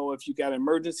want to know if you got an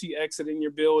emergency exit in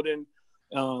your building.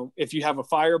 If you have a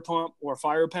fire pump or a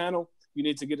fire panel, you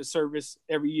need to get a service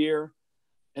every year.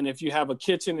 And if you have a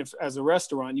kitchen as a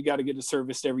restaurant, you got to get it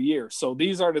serviced every year. So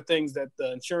these are the things that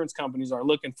the insurance companies are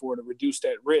looking for to reduce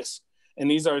that risk. And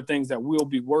these are the things that we'll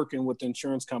be working with the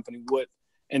insurance company with,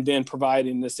 and then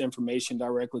providing this information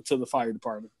directly to the fire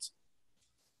departments.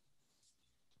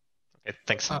 Okay,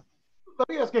 thanks. Let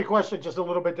me ask you a question just a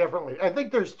little bit differently. I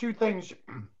think there's 2 things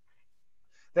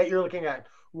that you're looking at.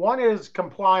 One is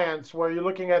compliance, where you're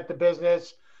looking at the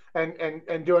business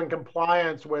and doing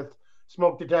compliance with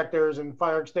smoke detectors and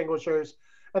fire extinguishers.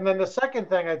 And then the second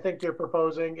thing I think you're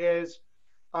proposing is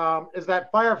that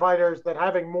firefighters, that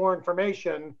having more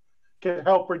information can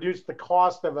help reduce the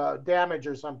cost of a damage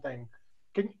or something.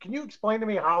 Can you explain to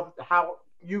me how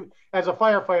you, as a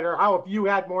firefighter, how if you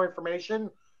had more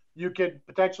information, you could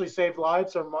potentially save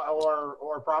lives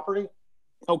or property?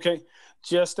 Okay,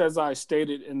 just as I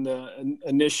stated in the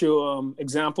initial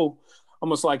example,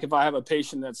 almost like if I have a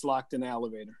patient that's locked in an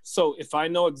elevator. So if I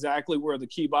know exactly where the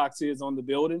key box is on the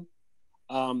building,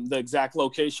 the exact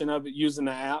location of it using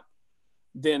the app,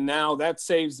 then now that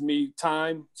saves me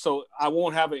time. So I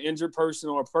won't have an injured person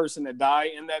or a person that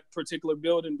die in that particular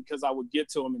building, because I would get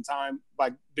to them in time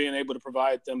by being able to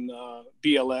provide them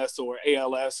BLS or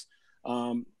ALS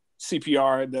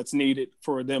CPR that's needed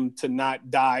for them to not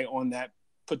die on that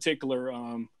particular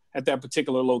at that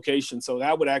particular location. So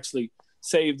that would actually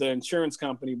save the insurance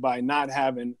company by not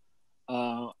having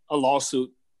a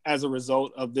lawsuit as a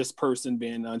result of this person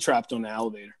being trapped on the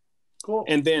elevator. Cool.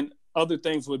 And then other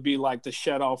things would be like the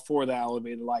shut off for the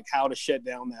elevator, like how to shut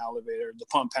down the elevator, the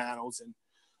pump panels, and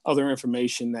other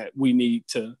information that we need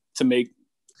to make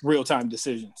real-time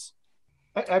decisions.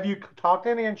 Have you talked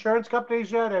to any insurance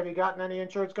companies yet? Have you gotten any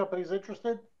insurance companies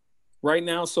interested? Right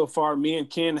now, so far, me and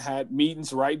Ken had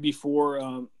meetings right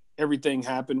before everything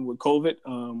happened with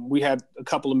COVID. We had a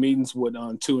couple of meetings with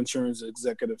 2 insurance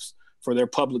executives for their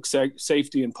public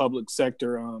safety and public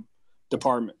sector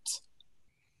departments.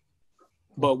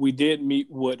 But we did meet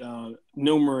with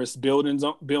numerous building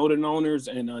owners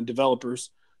and developers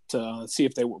to see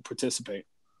if they would participate.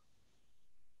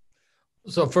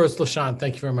 So first, LaShawn,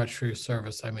 thank you very much for your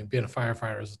service. I mean, being a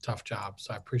firefighter is a tough job,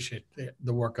 so I appreciate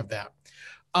the work of that.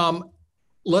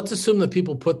 Let's assume that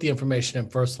people put the information in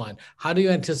first line. How do you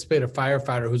anticipate a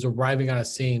firefighter who's arriving on a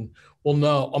scene will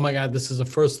know, oh my God, this is a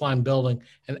first line building,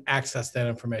 and access that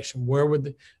information? Where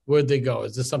would they go?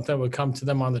 Is this something that would come to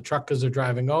them on the truck as they're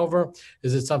driving over?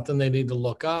 Is it something they need to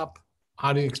look up?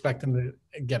 How do you expect them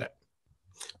to get it?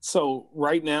 So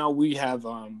right now we have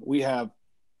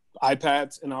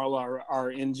iPads in all our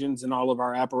engines and all of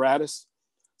our apparatus.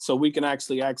 So we can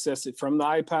actually access it from the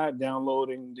iPad,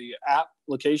 downloading the app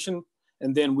location.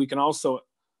 And then we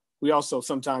also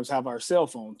sometimes have our cell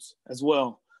phones as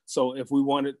well. So if we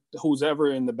wanted, who's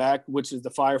ever in the back, which is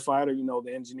the firefighter,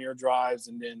 the engineer drives,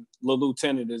 and then the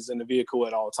lieutenant is in the vehicle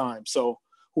at all times. So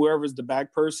whoever's the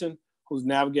back person who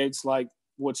navigates like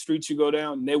what streets you go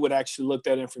down, they would actually look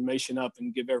that information up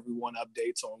and give everyone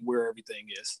updates on where everything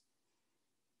is.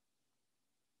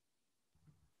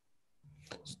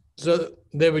 So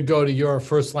they would go to your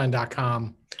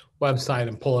firstline.com website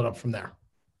and pull it up from there.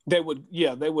 They would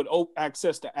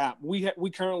access the app. We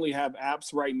currently have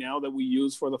apps right now that we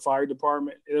use for the fire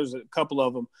department. There's a couple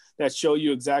of them that show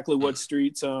you exactly what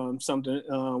streets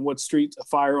what street a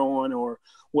fire on, or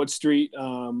what street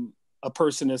a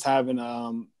person is having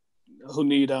who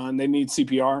need they need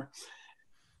CPR.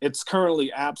 It's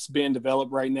currently apps being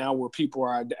developed right now where people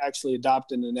are actually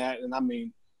adopting that. And I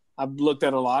mean, I've looked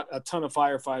at a ton of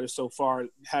firefighters so far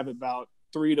have about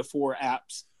 3 to 4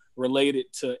 apps related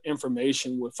to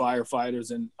information with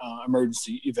firefighters and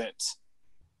emergency events.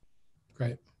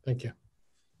 Great, thank you.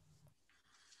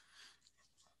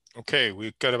 Okay,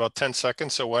 we've got about 10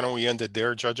 seconds, so why don't we end it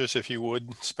there, judges? If you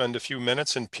would spend a few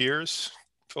minutes, and peers,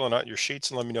 filling out your sheets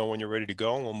and let me know when you're ready to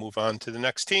go, and we'll move on to the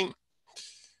next team.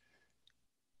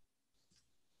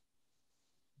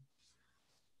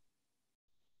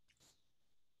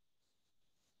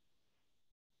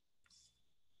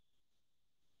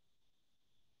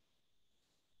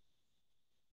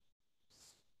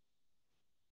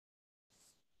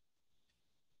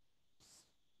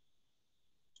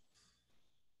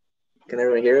 Can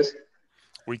everyone hear us?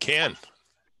 We can.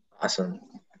 Awesome.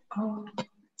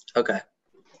 Okay.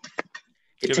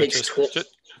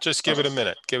 Just give it a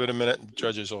minute. Give it a minute.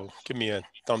 Judges will give me a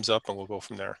thumbs up and we'll go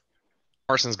from there.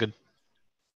 Carson's good.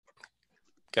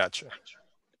 Gotcha.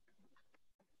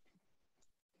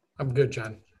 I'm good,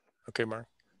 John. Okay, Mark.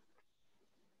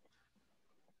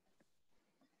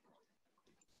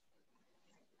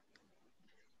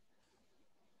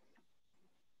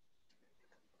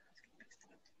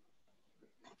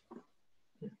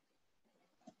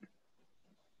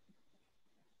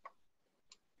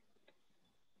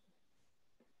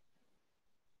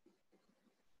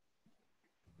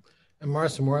 And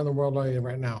Marson, where in the world are you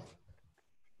right now?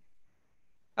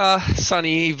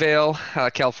 Sunnyvale,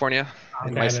 California.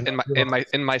 Okay, In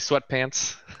my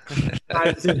sweatpants.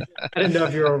 I didn't know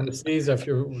if you were overseas, or if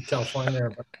you were California,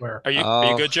 or where. Are you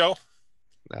good, Joe?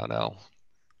 No.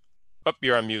 Oh,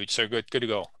 you're on mute, so good to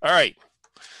go. All right.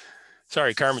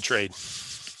 Sorry, Karma Trade.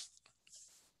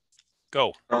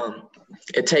 Go.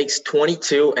 It takes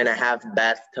 22.5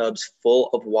 bathtubs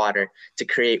full of water to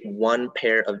create 1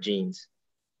 pair of jeans.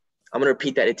 I'm going to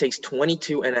repeat that. It takes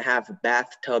 22.5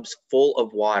 bathtubs full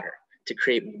of water to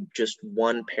create just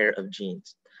 1 pair of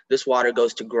jeans. This water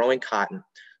goes to growing cotton,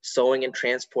 sewing and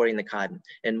transporting the cotton,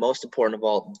 and most important of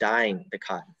all, dyeing the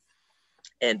cotton.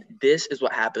 And this is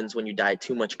what happens when you dye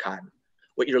too much cotton.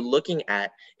 What you're looking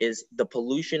at is the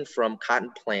pollution from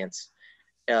cotton plants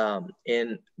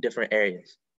in different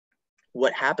areas.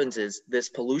 what happens is this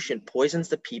pollution poisons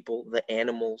the people, the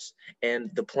animals, and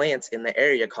the plants in the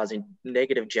area, causing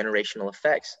negative generational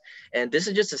effects. And this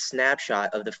is just a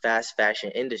snapshot of the fast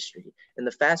fashion industry. And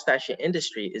the fast fashion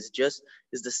industry is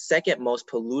the second most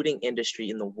polluting industry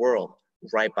in the world,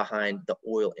 right behind the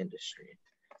oil industry.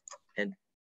 And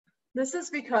this is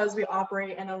because we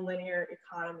operate in a linear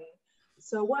economy.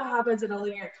 So what happens in a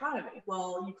linear economy?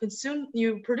 Well,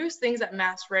 you produce things at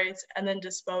mass rates and then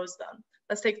dispose them.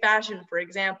 Let's take fashion, for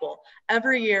example.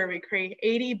 Every year we create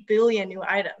 80 billion new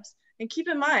items. And keep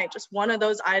in mind, just one of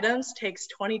those items takes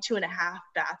 22.5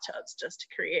 bathtubs just to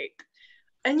create.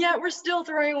 And yet we're still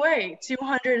throwing away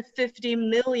 250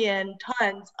 million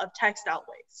tons of textile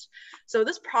waste. So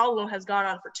this problem has gone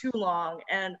on for too long,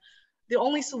 and the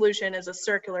only solution is a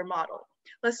circular model.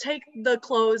 Let's take the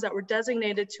clothes that were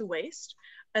designated to waste,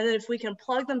 and then if we can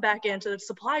plug them back into the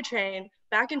supply chain,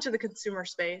 back into the consumer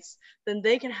space, then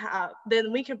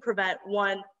we can prevent,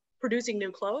 one, producing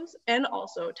new clothes and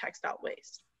also textile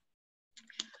waste.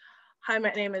 Hi,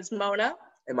 my name is Mona.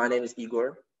 And my name is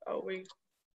Igor. Oh, we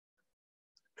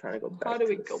trying to go back. How do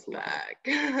we go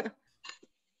back?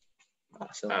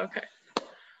 Awesome. Okay.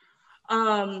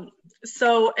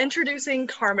 So introducing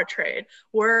Karma Trade,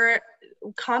 we're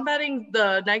combating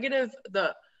the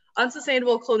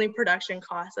unsustainable clothing production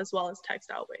costs as well as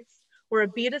textile waste. We're a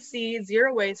B2C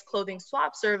zero waste clothing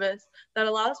swap service that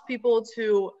allows people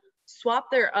to swap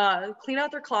clean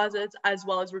out their closets as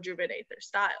well as rejuvenate their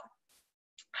style.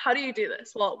 How do you do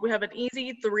this? Well, we have an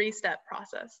easy 3-step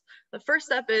process. The first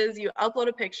step is you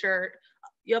upload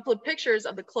pictures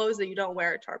of the clothes that you don't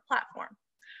wear to our platform.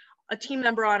 A team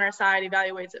member on our side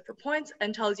evaluates it for points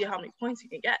and tells you how many points you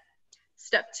can get.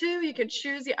 Step 2, you can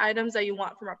choose the items that you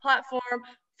want from our platform,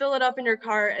 fill it up in your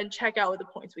cart, and check out with the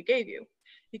points we gave you.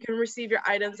 You can receive your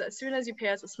items as soon as you pay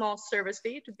us a small service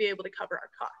fee to be able to cover our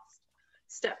costs.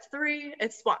 Step 3,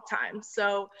 it's swap time.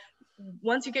 So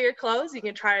once you get your clothes, you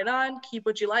can try it on, keep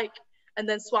what you like, and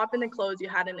then swap in the clothes you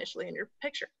had initially in your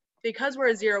picture. Because we're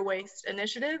a zero waste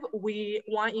initiative, we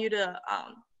want you to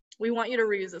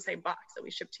reuse the same box that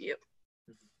we ship to you.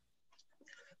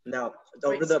 Now,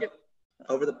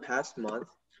 over the past month,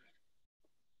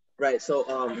 right? So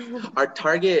our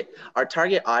target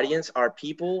audience are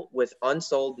people with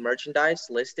unsold merchandise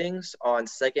listings on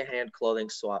secondhand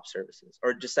clothing swap services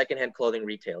or just secondhand clothing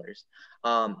retailers.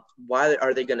 Why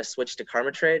are they going to switch to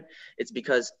Karma Trade? It's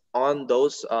because on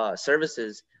those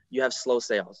services you have slow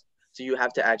sales, so you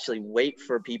have to actually wait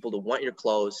for people to want your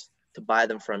clothes to buy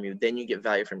them from you, then you get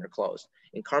value from your clothes.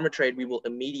 In Karma Trade, we will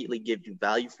immediately give you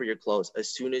value for your clothes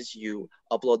as soon as you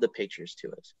upload the pictures to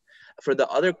us. For the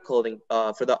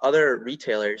other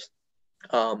retailers,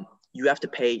 you have to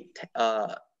pay,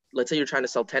 let's say you're trying to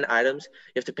sell 10 items,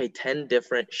 you have to pay 10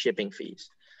 different shipping fees.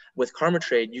 With Karma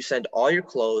Trade, you send all your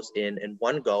clothes in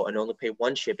one go and only pay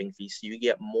one shipping fee, so you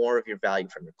get more of your value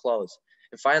from your clothes.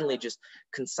 And finally, just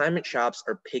consignment shops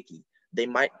are picky. They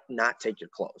might not take your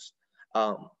clothes.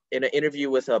 In an interview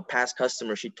with a past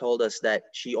customer, she told us that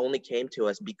she only came to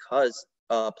us because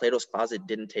Plato's Closet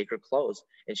didn't take her clothes,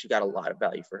 and she got a lot of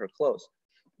value for her clothes.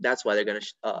 That's why they're going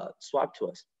to swap to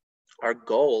us. Our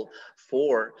goal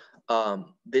for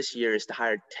this year is to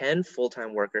hire 10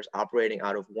 full-time workers operating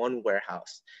out of one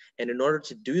warehouse. And in order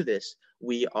to do this,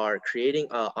 we are creating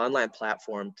an online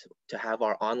platform to have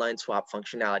our online swap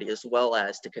functionality, as well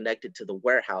as to connect it to the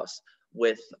warehouse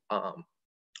with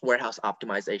warehouse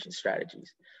optimization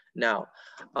strategies. Now,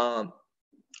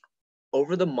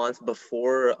 over the month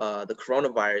before the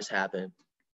coronavirus happened,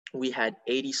 we had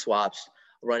 80 swaps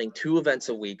running 2 events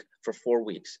a week for 4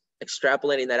 weeks.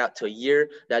 Extrapolating that out to a year,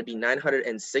 that'd be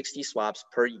 960 swaps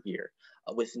per year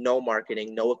with no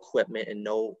marketing, no equipment, and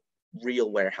no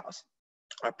real warehouse.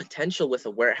 Our potential with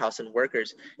a warehouse and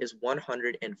workers is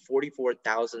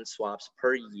 144,000 swaps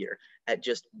per year at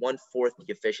just 1/4 the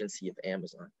efficiency of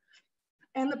Amazon.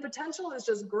 And the potential is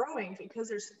just growing because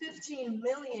there's 15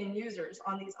 million users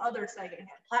on these other secondhand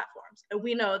platforms. And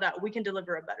we know that we can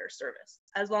deliver a better service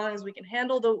as long as we can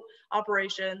handle the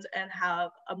operations and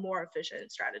have a more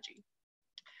efficient strategy.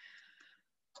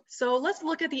 So let's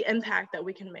look at the impact that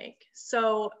we can make.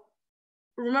 So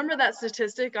remember that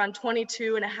statistic on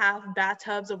 22.5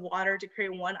 bathtubs of water to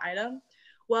create one item?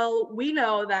 Well, we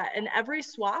know that in every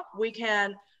swap, we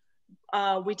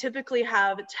typically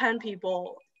have 10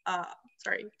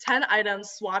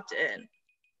 items swapped in.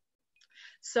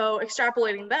 So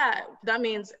extrapolating that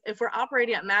means if we're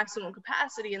operating at maximum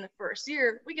capacity in the first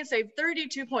year, we can save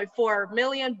 32.4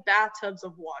 million bathtubs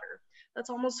of water. That's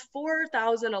almost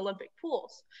 4,000 Olympic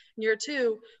pools. In year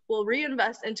 2, we'll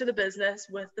reinvest into the business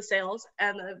with the sales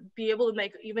and be able to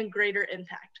make even greater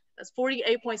impact. That's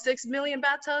 48.6 million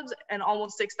bathtubs and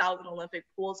almost 6,000 Olympic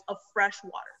pools of fresh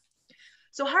water.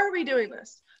 So how are we doing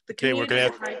this? The Okay, community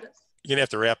you're gonna have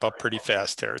to wrap up pretty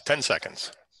fast, Tara. 10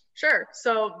 seconds. Sure.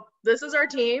 So this is our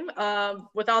team.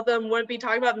 Without them, wouldn't be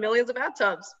talking about millions of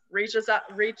bathtubs. Reach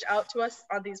out to us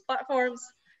on these platforms,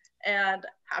 and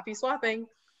happy swapping.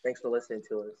 Thanks for listening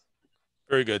to us.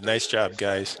 Very good. Nice job,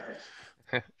 guys.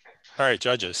 All right,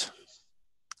 judges.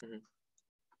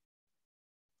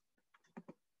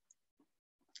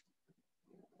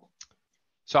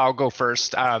 So I'll go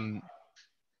first.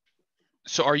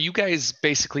 So are you guys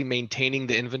basically maintaining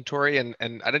the inventory? And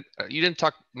you didn't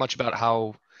talk much about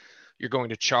how you're going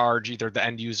to charge either the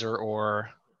end user,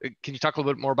 or can you talk a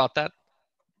little bit more about that?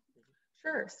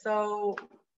 Sure. So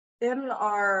in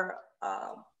our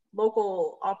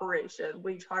local operation,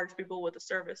 we charge people with a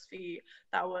service fee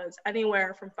that was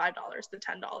anywhere from $5 to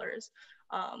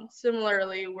 $10.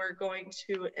 Similarly, we're going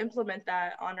to implement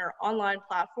that on our online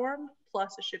platform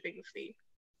plus a shipping fee.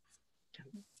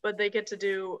 But they get to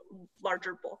do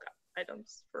larger bulk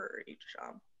items for each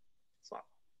swap.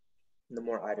 The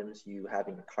more items you have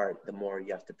in your cart, the more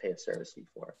you have to pay a service fee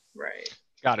for. Right.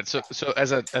 Got it. So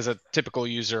as a typical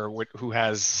user who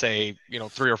has, say,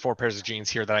 3 or 4 pairs of jeans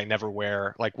here that I never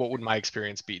wear, like, what would my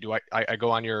experience be? Do I go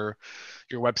on your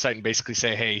website and basically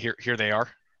say, hey, here they are?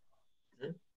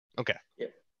 Mm-hmm. Okay. Yeah.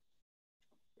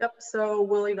 Yep. So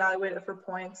we'll evaluate it for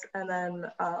points, and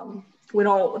then we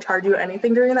don't charge you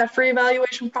anything during that free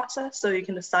evaluation process, so you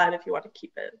can decide if you want to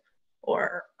keep it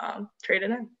or trade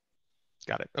it in.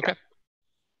 Got it. Okay.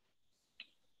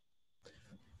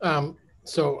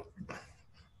 So,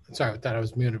 sorry, I thought I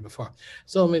was muted before.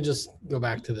 So let me just go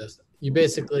back to this. You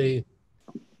basically,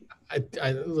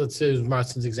 let's use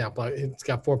Marston's example. It's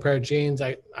got 4 pair of jeans.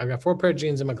 I've got 4 pair of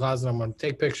jeans in my closet. I'm going to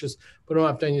take pictures, put them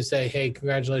up there, and you say, hey,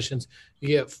 congratulations, you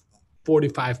get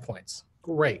 45 points.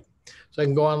 Great. So I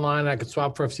can go online, I could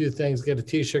swap for a few things, get a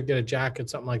t-shirt, get a jacket,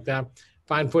 something like that,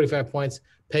 find 45 points,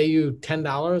 pay you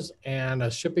 $10 and a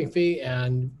shipping fee,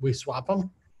 and we swap them.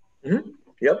 Mm-hmm.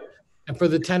 Yep. And for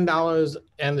the $10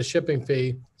 and the shipping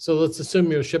fee, so let's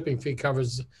assume your shipping fee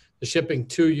covers the shipping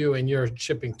to you and you're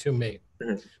shipping to me.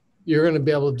 Mm-hmm. You're going to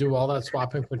be able to do all that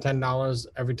swapping for $10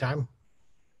 every time?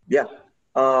 Yeah.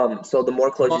 So the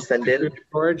more clothes you send in,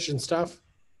 storage and stuff.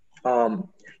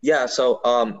 Yeah.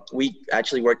 So we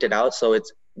actually worked it out. So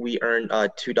we earn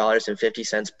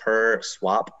 $2.50 per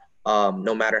swap,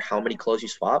 no matter how many clothes you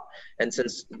swap. And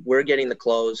since we're getting the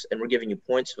clothes and we're giving you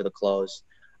points for the clothes,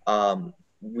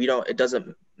 it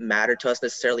doesn't matter to us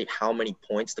necessarily how many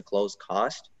points the clothes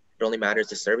cost. It only matters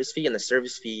the service fee, and the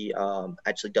service fee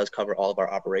actually does cover all of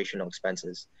our operational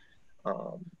expenses.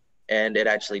 And it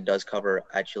actually does cover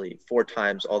 4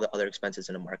 times all the other expenses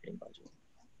in a marketing budget.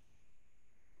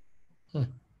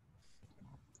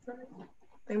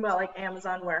 Think about like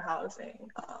Amazon warehousing.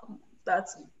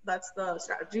 That's the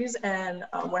strategies and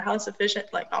warehouse efficient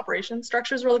like operation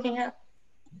structures we're looking at.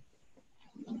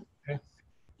 Okay.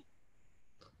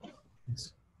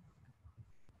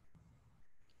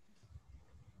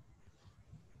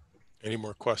 Any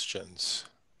more questions?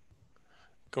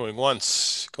 Going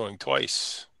once, going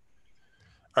twice.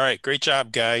 All right, great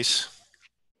job, guys.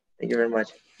 Thank you very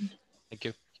much. Thank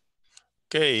you.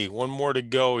 Okay, one more to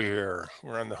go here.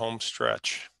 We're on the home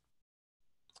stretch.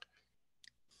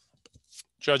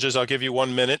 Judges, I'll give you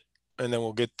 1 minute and then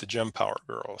we'll get the Gem Power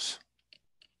girls.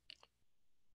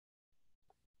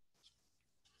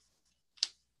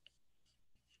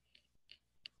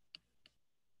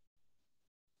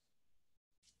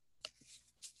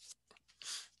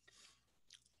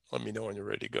 Let me know when you're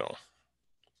ready to go.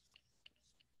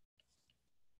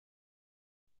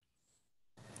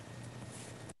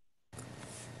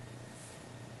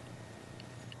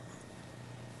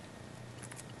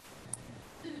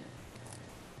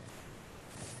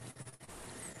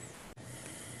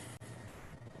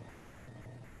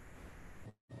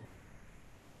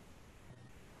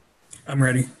 I'm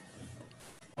ready.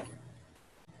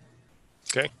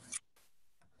 Okay.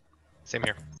 Same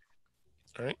here.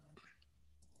 All right.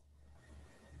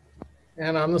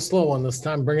 And I'm the slow one this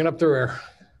time, bringing up the rear.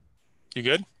 You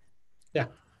good? Yeah.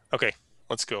 Okay,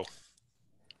 let's go.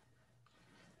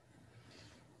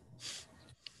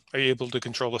 Are you able to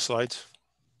control the slides?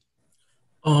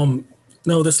 No,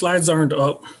 the slides aren't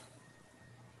up.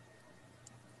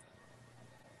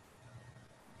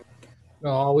 No,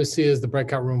 all we see is the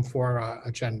breakout room for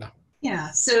agenda.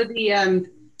 Yeah, so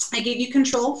I gave you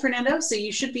control, Fernando, so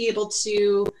you should be able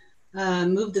to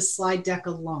move the slide deck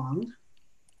along.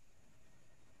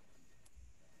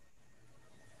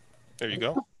 There you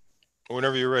go.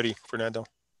 Whenever you're ready, Fernando.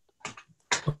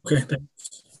 Okay,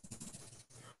 thanks.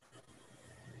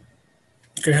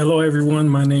 Okay, hello everyone.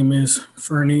 My name is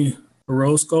Fernie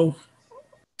Orozco.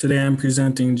 Today I'm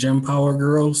presenting Gem Power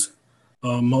Girls,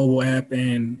 a mobile app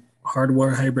and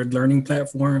hardware hybrid learning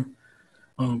platform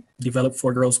developed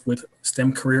for girls with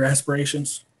STEM career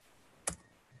aspirations.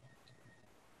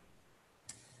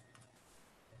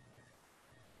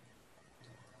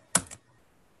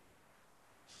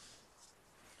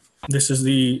 This is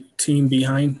the team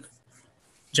behind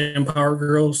Gem Power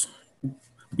Girls.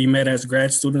 We met as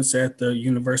grad students at the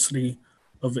University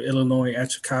of Illinois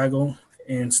at Chicago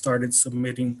and started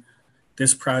submitting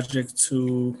this project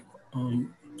to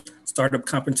startup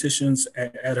competitions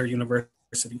at our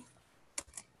university.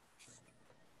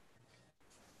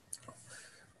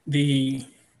 The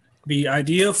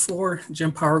idea for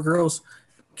Gem Power Girls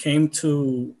came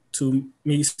to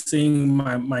me seeing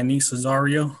my niece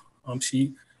Azaria.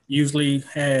 She usually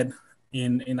had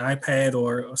an iPad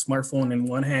or a smartphone in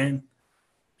one hand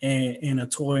and a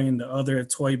toy in the other, a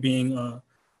toy being a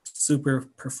super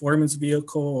performance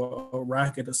vehicle or a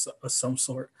rocket of some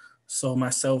sort. So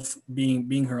myself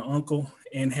being her uncle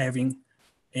and having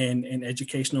an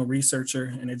educational researcher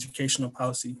and educational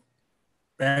policy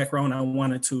background, I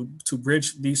wanted to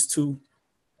bridge these two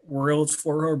worlds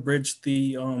for her, bridge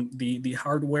the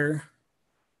hardware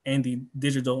and the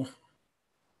digital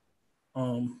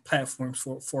platforms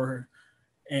for her,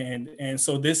 and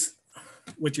so this,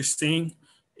 what you're seeing,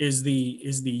 is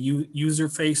the user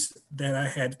face that I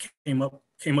had came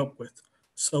up with.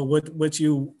 So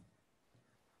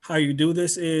how you do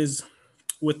this is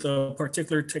with a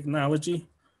particular technology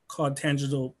called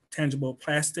tangible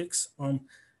plastics.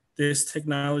 This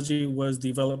technology was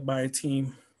developed by a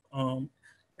team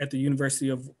at the University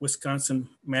of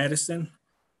Wisconsin-Madison.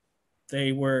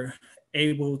 They were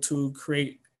able to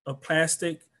create a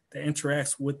plastic that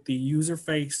interacts with the user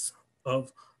face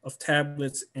of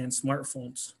tablets and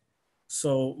smartphones.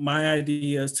 So my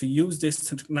idea is to use this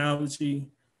technology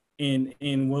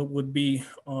in what would be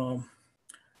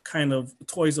kind of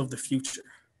toys of the future.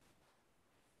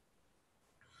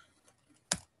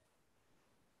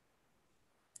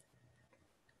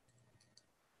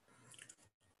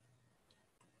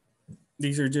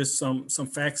 These are just some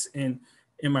facts in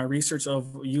my research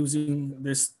of using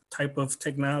this type of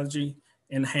technology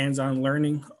in hands-on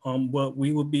learning. What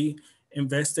we will be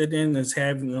invested in is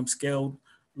having scaled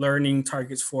learning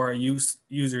targets for our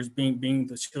users, being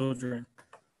the children.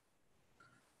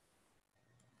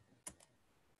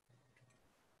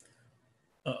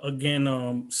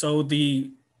 Again, so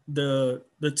the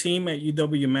team at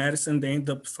UW-Madison, they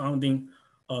ended up founding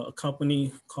a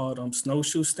company called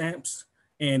Snowshoe Stamps,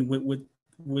 and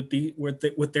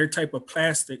with their type of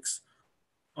plastics,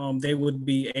 they would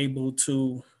be able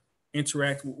to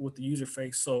interact with the user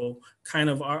face. So kind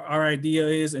of our idea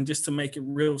is, and just to make it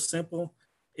real simple,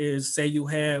 is say you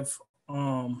have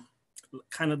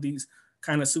kind of these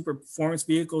kind of super performance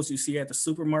vehicles you see at the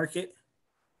supermarket,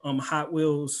 Hot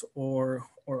Wheels or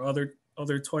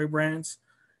other toy brands,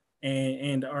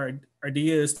 and our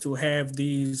idea is to have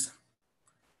these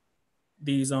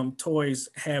toys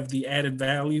have the added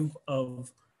value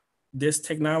of this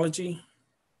technology,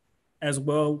 as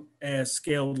well as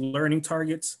scaled learning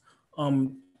targets,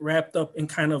 wrapped up in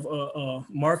kind of a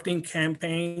marketing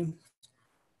campaign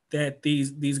that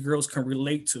these girls can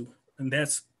relate to. And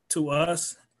that's, to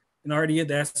us, an idea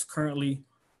that's currently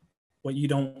what you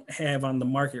don't have on the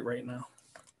market right now.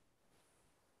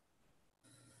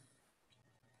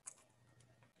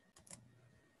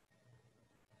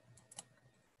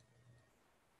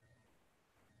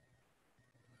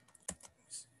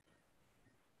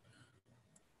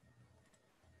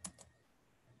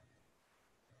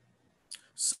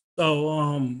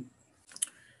 So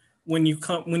when you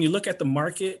look at the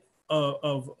market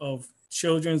of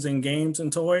children's and games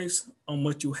and toys,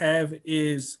 what you have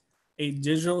is a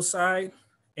digital side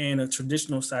and a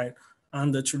traditional side.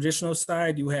 On the traditional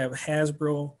side, you have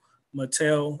Hasbro,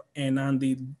 Mattel, and on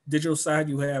the digital side,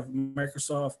 you have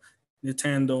Microsoft,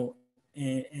 Nintendo,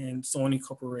 and Sony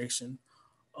Corporation.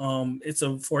 It's a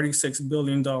 $46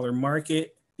 billion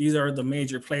market. These are the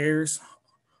major players.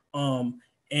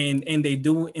 And they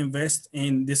do invest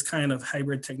in this kind of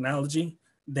hybrid technology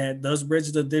that does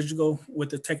bridge the digital with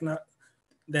the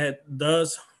that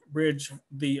does bridge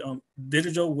the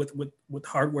digital with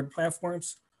hardware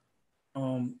platforms.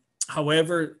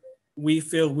 However, we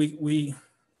feel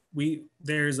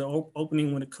there's an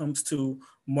opening when it comes to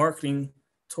marketing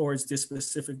towards this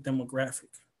specific demographic.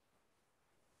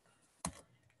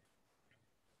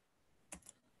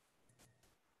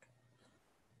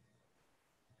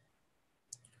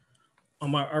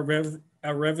 our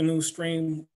revenue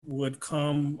stream would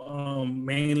come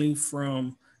mainly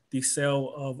from the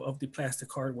sale of the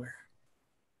plastic hardware.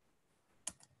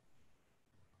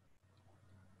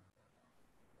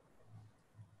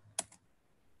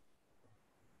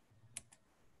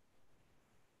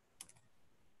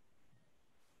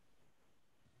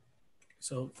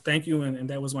 So thank you, and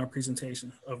that was my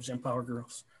presentation of Gen Power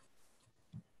Girls.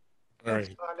 All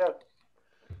right.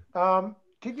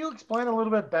 Can you explain a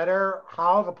little bit better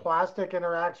how the plastic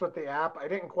interacts with the app? I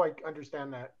didn't quite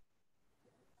understand that.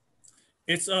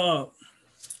 It's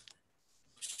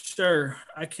sure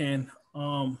I can.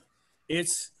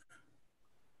 It's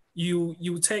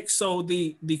you take, so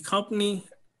the company,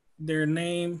 their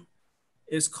name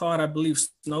is called, I believe,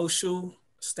 Snowshoe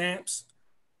Stamps,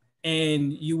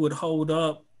 and you would hold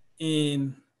up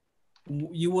in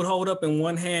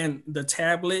one hand the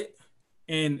tablet,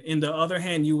 and in the other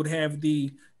hand you would have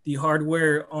the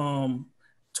hardware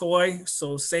toy.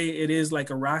 So say it is like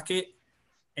a rocket,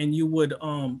 and you would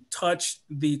touch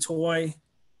the toy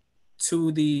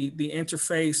to the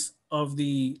interface of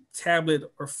the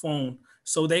tablet or phone.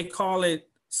 So they call it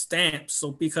stamps.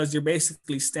 So because you're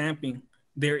basically stamping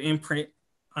their imprint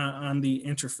on the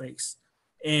interface.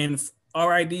 And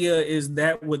our idea is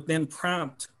that would then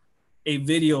prompt a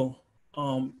video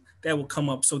that will come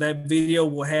up. So that video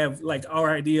will have like our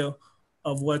idea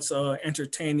of what's a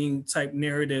entertaining type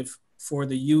narrative for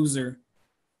the user,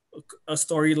 a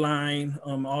storyline,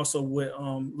 also with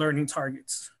learning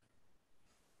targets.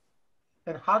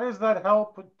 And how does that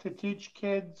help to teach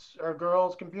kids or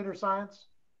girls computer science?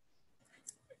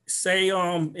 Say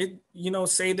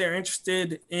say they're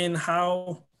interested in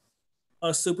how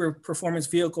a super performance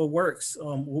vehicle works.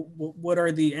 What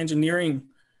are the engineering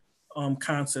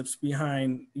concepts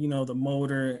behind the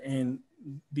motor and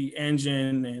the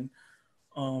engine,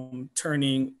 and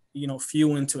turning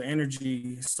fuel into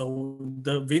energy? So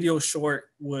the video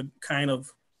short would kind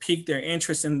of pique their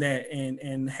interest in that,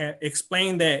 and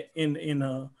explain that in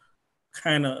a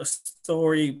kind of a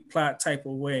story plot type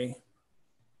of way.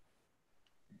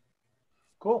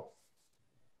 Cool.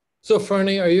 So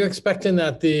Fernie, are you expecting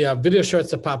that the video shorts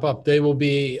that pop up, they will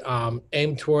be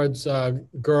aimed towards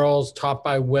girls, taught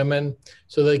by women,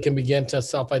 so they can begin to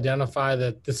self-identify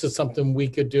that this is something we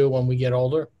could do when we get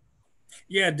older?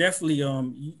 Yeah, definitely.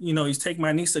 You take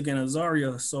my niece again,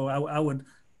 Azaria. So I would,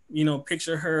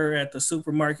 picture her at the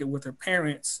supermarket with her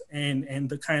parents, and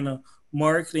the kind of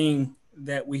marketing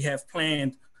that we have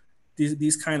planned.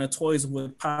 These kind of toys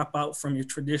would pop out from your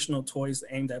traditional toys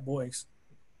aimed at boys.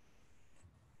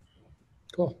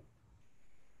 Cool.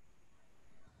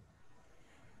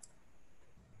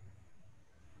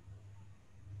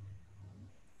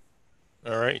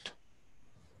 All right.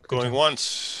 Going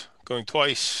once, going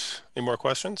twice. Any more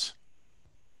questions?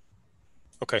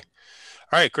 Okay.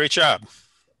 All right. Great job.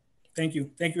 Thank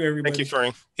you. Thank you, everybody. Thank you,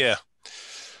 Fernie. Yeah.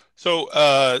 So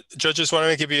judges, why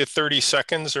don't I give you 30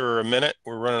 seconds or a minute?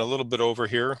 We're running a little bit over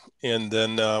here. And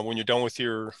then when you're done with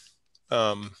your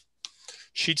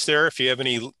sheets there, if you have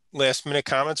any last minute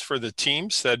comments for the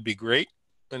teams, that'd be great.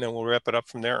 And then we'll wrap it up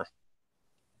from there.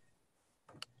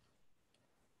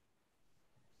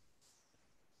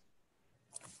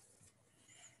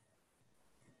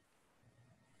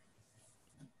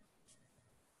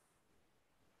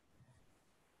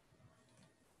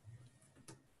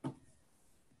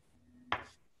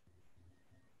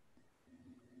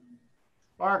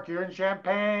 Mark, you're in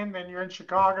Champaign, then you're in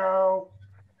Chicago.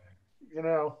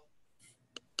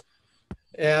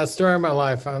 Yeah, story of my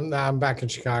life. I'm back in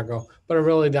Chicago, but I'm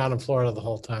really down in Florida the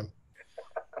whole time.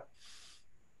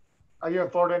 Are you in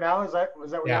Florida now? Is that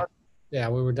where you are? Yeah,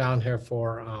 we were down here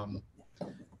for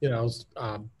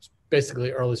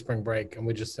basically early spring break, and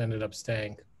we just ended up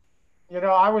staying.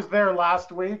 I was there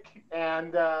last week,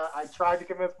 and I tried to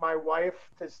convince my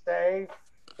wife to stay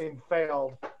and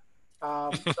failed.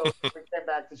 So we came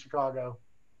back to Chicago.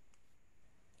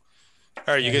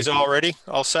 All right, you guys all ready?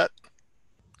 All set?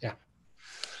 Yeah.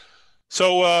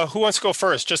 So who wants to go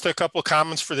first? Just a couple of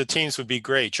comments for the teams would be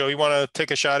great. Joe, you want to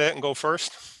take a shot at it and go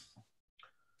first?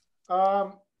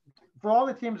 For all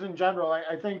the teams in general,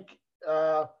 I think,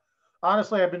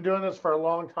 honestly, I've been doing this for a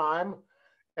long time.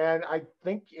 And I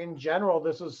think in general,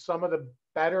 this is some of the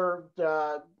better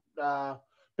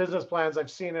business plans I've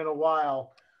seen in a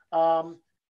while.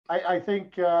 I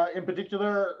think in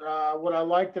particular, what I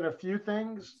liked in a few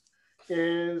things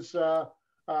is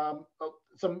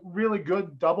some really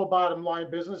good double bottom line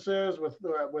businesses with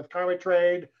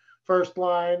Trade, First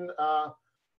Line,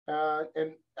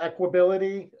 and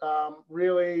Equability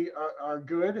really are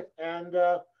good, and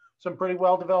some pretty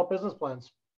well developed business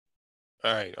plans.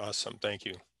 All right, awesome. Thank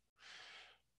you.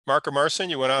 Mark or Marcin,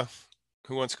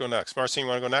 who wants to go next? Marcin, you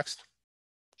want to go next?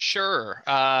 Sure.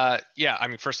 Yeah, I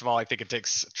mean, first of all, I think it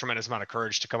takes a tremendous amount of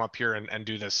courage to come up here and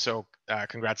do this. So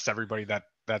congrats to everybody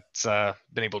that's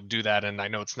been able to do that. And I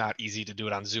know it's not easy to do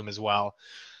it on Zoom as well.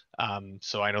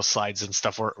 So I know slides and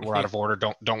stuff were out of order.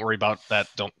 Don't worry about that.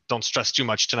 Don't stress too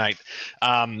much tonight.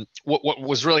 What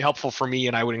was really helpful for me,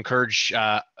 and I would encourage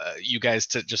you guys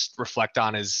to just reflect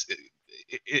on, is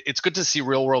it's good to see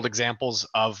real world examples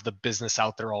of the business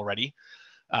out there already.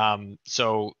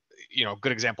 So,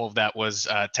 good example of that was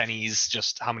Tennies,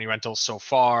 just how many rentals so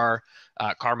far,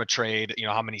 Karma Trade,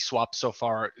 how many swaps so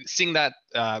far. Seeing that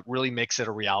really makes it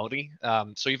a reality.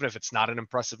 So even if it's not an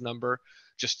impressive number,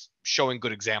 just showing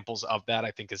good examples of that,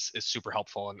 I think is super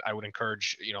helpful. And I would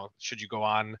encourage, should you go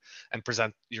on and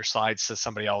present your slides to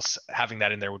somebody else, having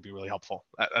that in there would be really helpful.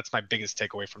 That's my biggest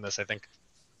takeaway from this, I think.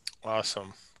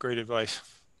 Awesome. Great advice.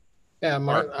 Yeah,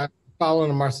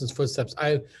 following in Marcin's footsteps.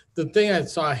 The thing I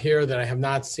saw here that I have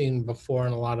not seen before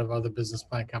in a lot of other business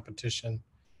plan competition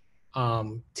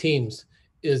teams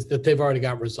is that they've already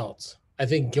got results. I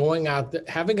think going out there,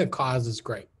 having a cause is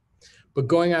great, but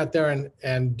going out there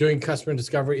and doing customer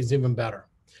discovery is even better.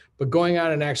 But going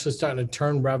out and actually starting to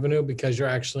turn revenue because you're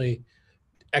actually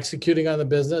executing on the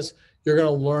business, you're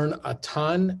going to learn a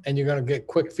ton and you're going to get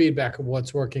quick feedback of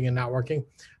what's working and not working.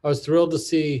 I was thrilled to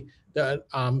see that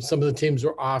some of the teams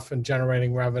were off and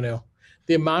generating revenue.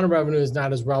 The amount of revenue is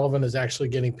not as relevant as actually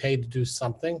getting paid to do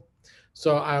something.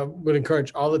 So I would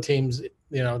encourage all the teams,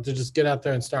 to just get out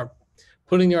there and start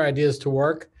putting your ideas to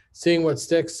work, seeing what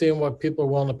sticks, seeing what people are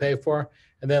willing to pay for,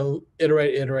 and then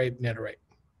iterate.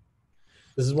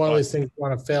 This is one of these things you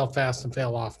want to fail fast and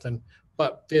fail often,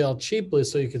 but fail cheaply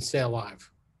so you can stay alive.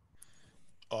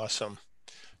 Awesome.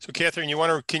 So Catherine,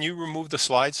 can you remove the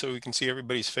slide so we can see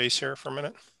everybody's face here for a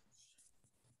minute?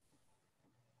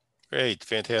 Great,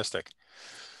 fantastic.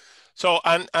 So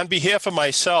on behalf of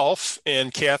myself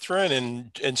and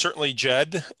Catherine and certainly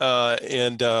Jed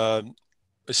and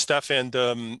Steph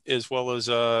and as well as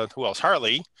who else?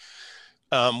 Harley.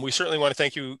 We certainly want to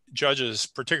thank you, judges,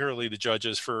 particularly the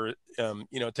judges, for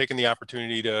taking the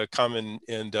opportunity to come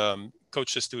and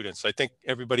coach the students. I think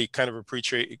everybody kind of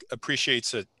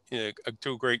appreciates it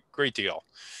to a great deal.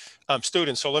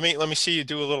 Students, so let me see you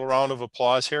do a little round of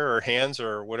applause here, or hands,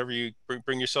 or whatever. You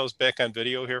bring yourselves back on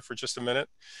video here for just a minute.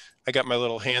 I got my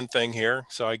little hand thing here,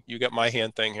 so you got my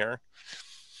hand thing here.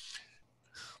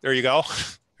 There you go.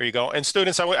 There you go. And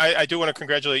students, I do want to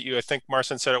congratulate you. I think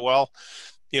Marcin said it well.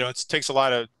 It takes a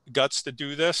lot of guts to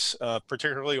do this,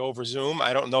 particularly over Zoom.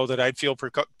 I don't know that I'd feel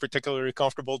particularly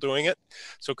comfortable doing it.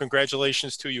 So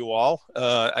congratulations to you all.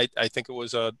 I think it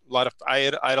was a lot of, I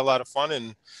had a lot of fun,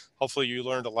 and hopefully you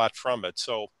learned a lot from it.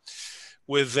 So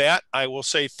with that, I will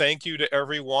say thank you to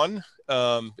everyone.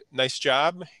 Nice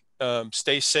job.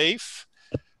 Stay safe.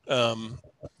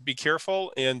 Be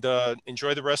careful and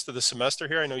enjoy the rest of the semester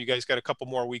here. I know you guys got a couple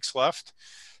more weeks left.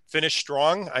 Finish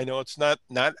strong. I know it's not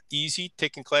easy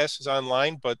taking classes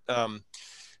online, but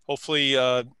hopefully,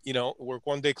 we're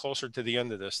one day closer to the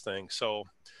end of this thing. So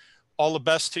all the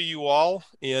best to you all,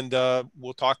 and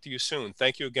we'll talk to you soon.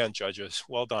 Thank you again, judges.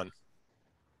 Well done.